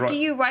there's no. But do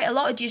you write a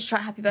lot, or do you just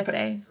write happy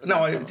birthday?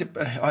 No, I'm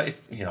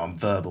a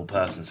verbal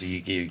person, so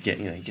you get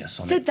a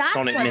sonnet. So that's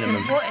sonnet what's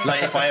minimum. important.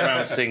 Like if I ever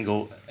have a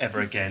single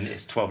ever again,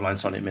 it's 12-line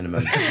sonnet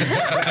minimum.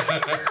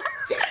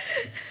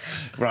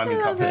 Rhyming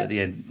couplet at the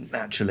end,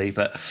 naturally,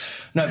 but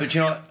no. But you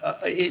know,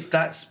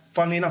 that's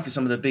funnily enough is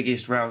some of the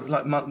biggest rounds.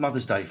 Like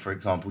Mother's Day, for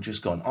example,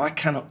 just gone. I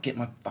cannot get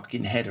my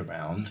fucking head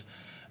around.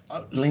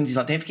 Lindsay's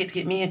like, don't forget to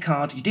get me a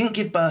card. You didn't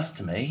give birth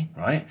to me,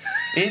 right?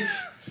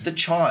 If the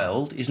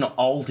child is not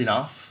old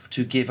enough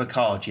to give a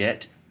card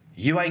yet,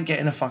 you ain't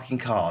getting a fucking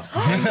card.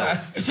 But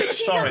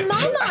she's a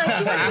mama.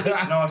 She wants to be...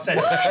 No, I've said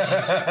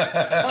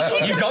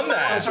it. You've gone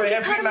there. Sorry,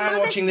 every man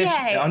watching this...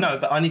 Day. I know,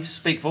 but I need to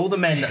speak for all the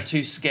men that are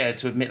too scared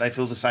to admit they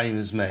feel the same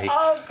as me.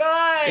 Oh,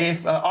 God.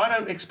 If I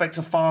don't expect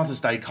a Father's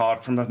Day card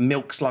from a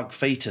milk slug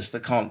fetus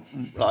that can't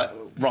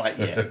write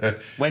yet.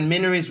 When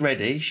Minna is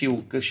ready,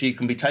 she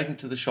can be taken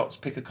to the shops,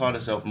 pick a card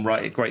herself and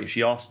write it. Great. If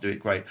she asks to do it,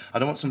 great. I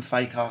don't want some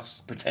fake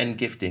ass pretend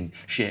gifting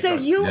shit. So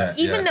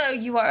even though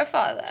you are a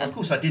father... Of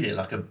course I did it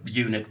like a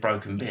eunuch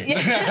broken bitch.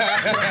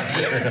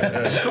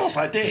 Of course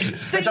I did.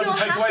 But it doesn't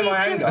take away my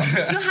anger.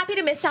 You're happy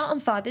to miss out on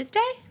Father's Day?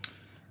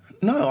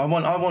 No, I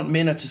want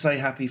Minna to say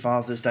Happy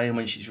Father's Day, and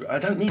when she's... I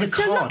don't need a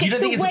So card. look, You don't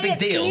think it's a way big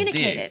it's deal, do you?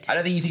 communicated. I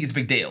don't think you think it's a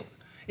big deal.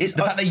 It's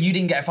The fact that you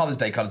didn't get a Father's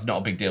Day card is not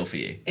a big deal for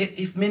you.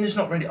 If Minna's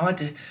not ready, I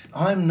do.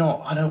 I'm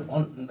not. I don't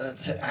want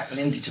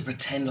Lindsay to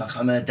pretend like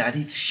I'm her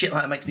daddy. Shit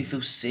like that makes me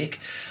feel sick.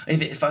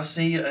 If I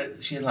see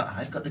she's like,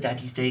 I've got the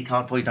Daddy's Day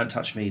card for you. Don't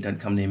touch me. Don't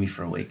come near me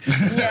for a week.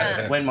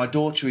 Yeah. When my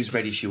daughter is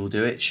ready, she will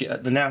do it.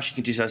 Now she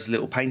can do this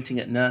little painting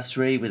at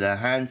nursery with her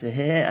hands.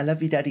 Here, I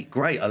love you, Daddy.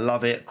 Great, I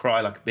love it. Cry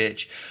like a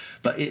bitch.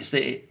 But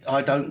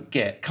I don't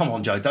get. Come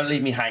on, Joe. Don't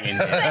leave me hanging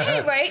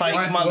here. Right.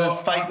 Fake Mother's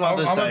Day.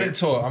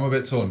 I'm a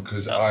bit torn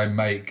because I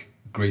make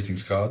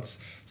greetings cards.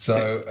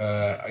 So,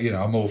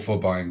 I'm all for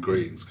buying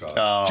greetings cards.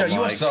 Oh, Joe,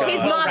 you are so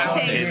He's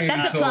marketing.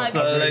 That's a plug.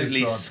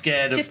 Absolutely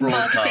scared of Just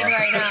marketing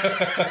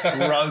broadcast. right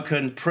now.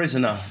 Broken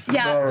prisoner.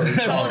 Yeah,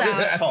 sold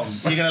out. Tom,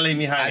 you're going to leave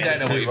me hanging. I don't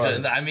know what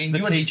you've done. I mean, The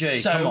you are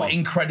TG, come so on.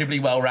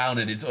 incredibly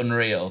well-rounded. It's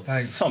unreal.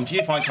 Thanks. Tom, do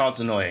you find cards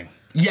annoying?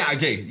 Yeah, I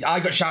do. I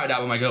got shouted at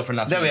by my girlfriend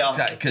last week. There we are.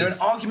 They're an Because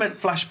argument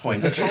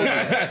flashpoint.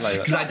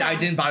 I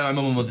didn't buy my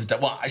mum and mother's day.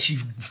 Well, she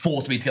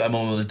forced me to get my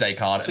mum and mother's day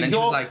card. So and then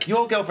she was like,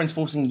 your girlfriend's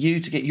forcing you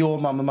to get your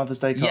mum and Mother's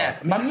Day card. yeah,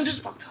 I mean, my that's mum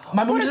just fucked up.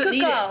 My mum What a doesn't good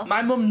need girl. it.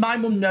 My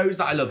mum knows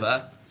that I love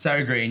her.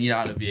 Sarah Green,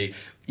 I love you.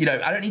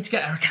 I don't need to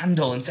get her a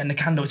candle and send a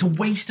candle. It's a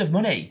waste of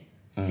money.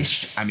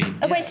 It's,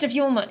 A waste of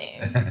your money.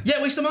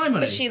 Yeah, waste of my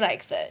money. But she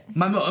likes it.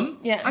 My mum?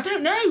 Yeah. I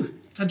don't know.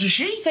 Does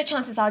she? So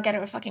chances are I'll get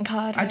her a fucking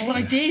card, right?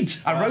 I did.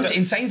 I wrote it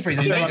in Sainsbury's.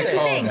 I feel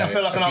like If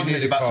an you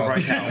argument's need a about to card.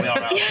 break out. We are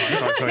out.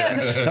 Sorry.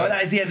 No,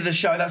 that is the end of the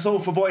show. That's all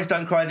for Boys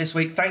Don't Cry this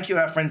week. Thank you,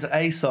 our friends at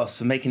ASOS,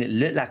 for making it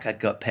look like I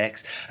got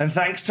pecs. And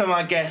thanks to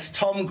my guests,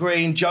 Tom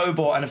Green, Joe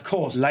Bor, and of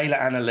course,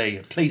 Layla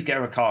Anna-Lee. Please get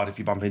her a card if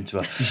you bump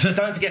into her.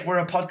 Don't forget, we're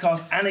a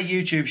podcast and a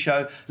YouTube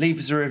show. Leave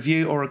us a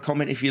review or a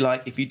comment if you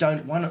like. If you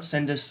don't, why not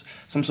send us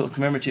some sort of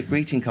commemorative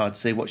greeting card to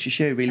say what you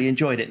show really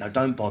enjoyed it. No,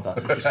 don't bother,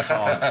 because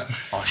cards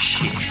are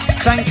shit.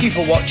 Thank you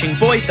for watching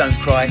Boys Don't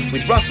Cry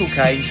with Russell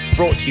Kane,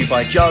 brought to you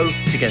by Joe,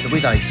 together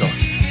with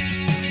ASOS.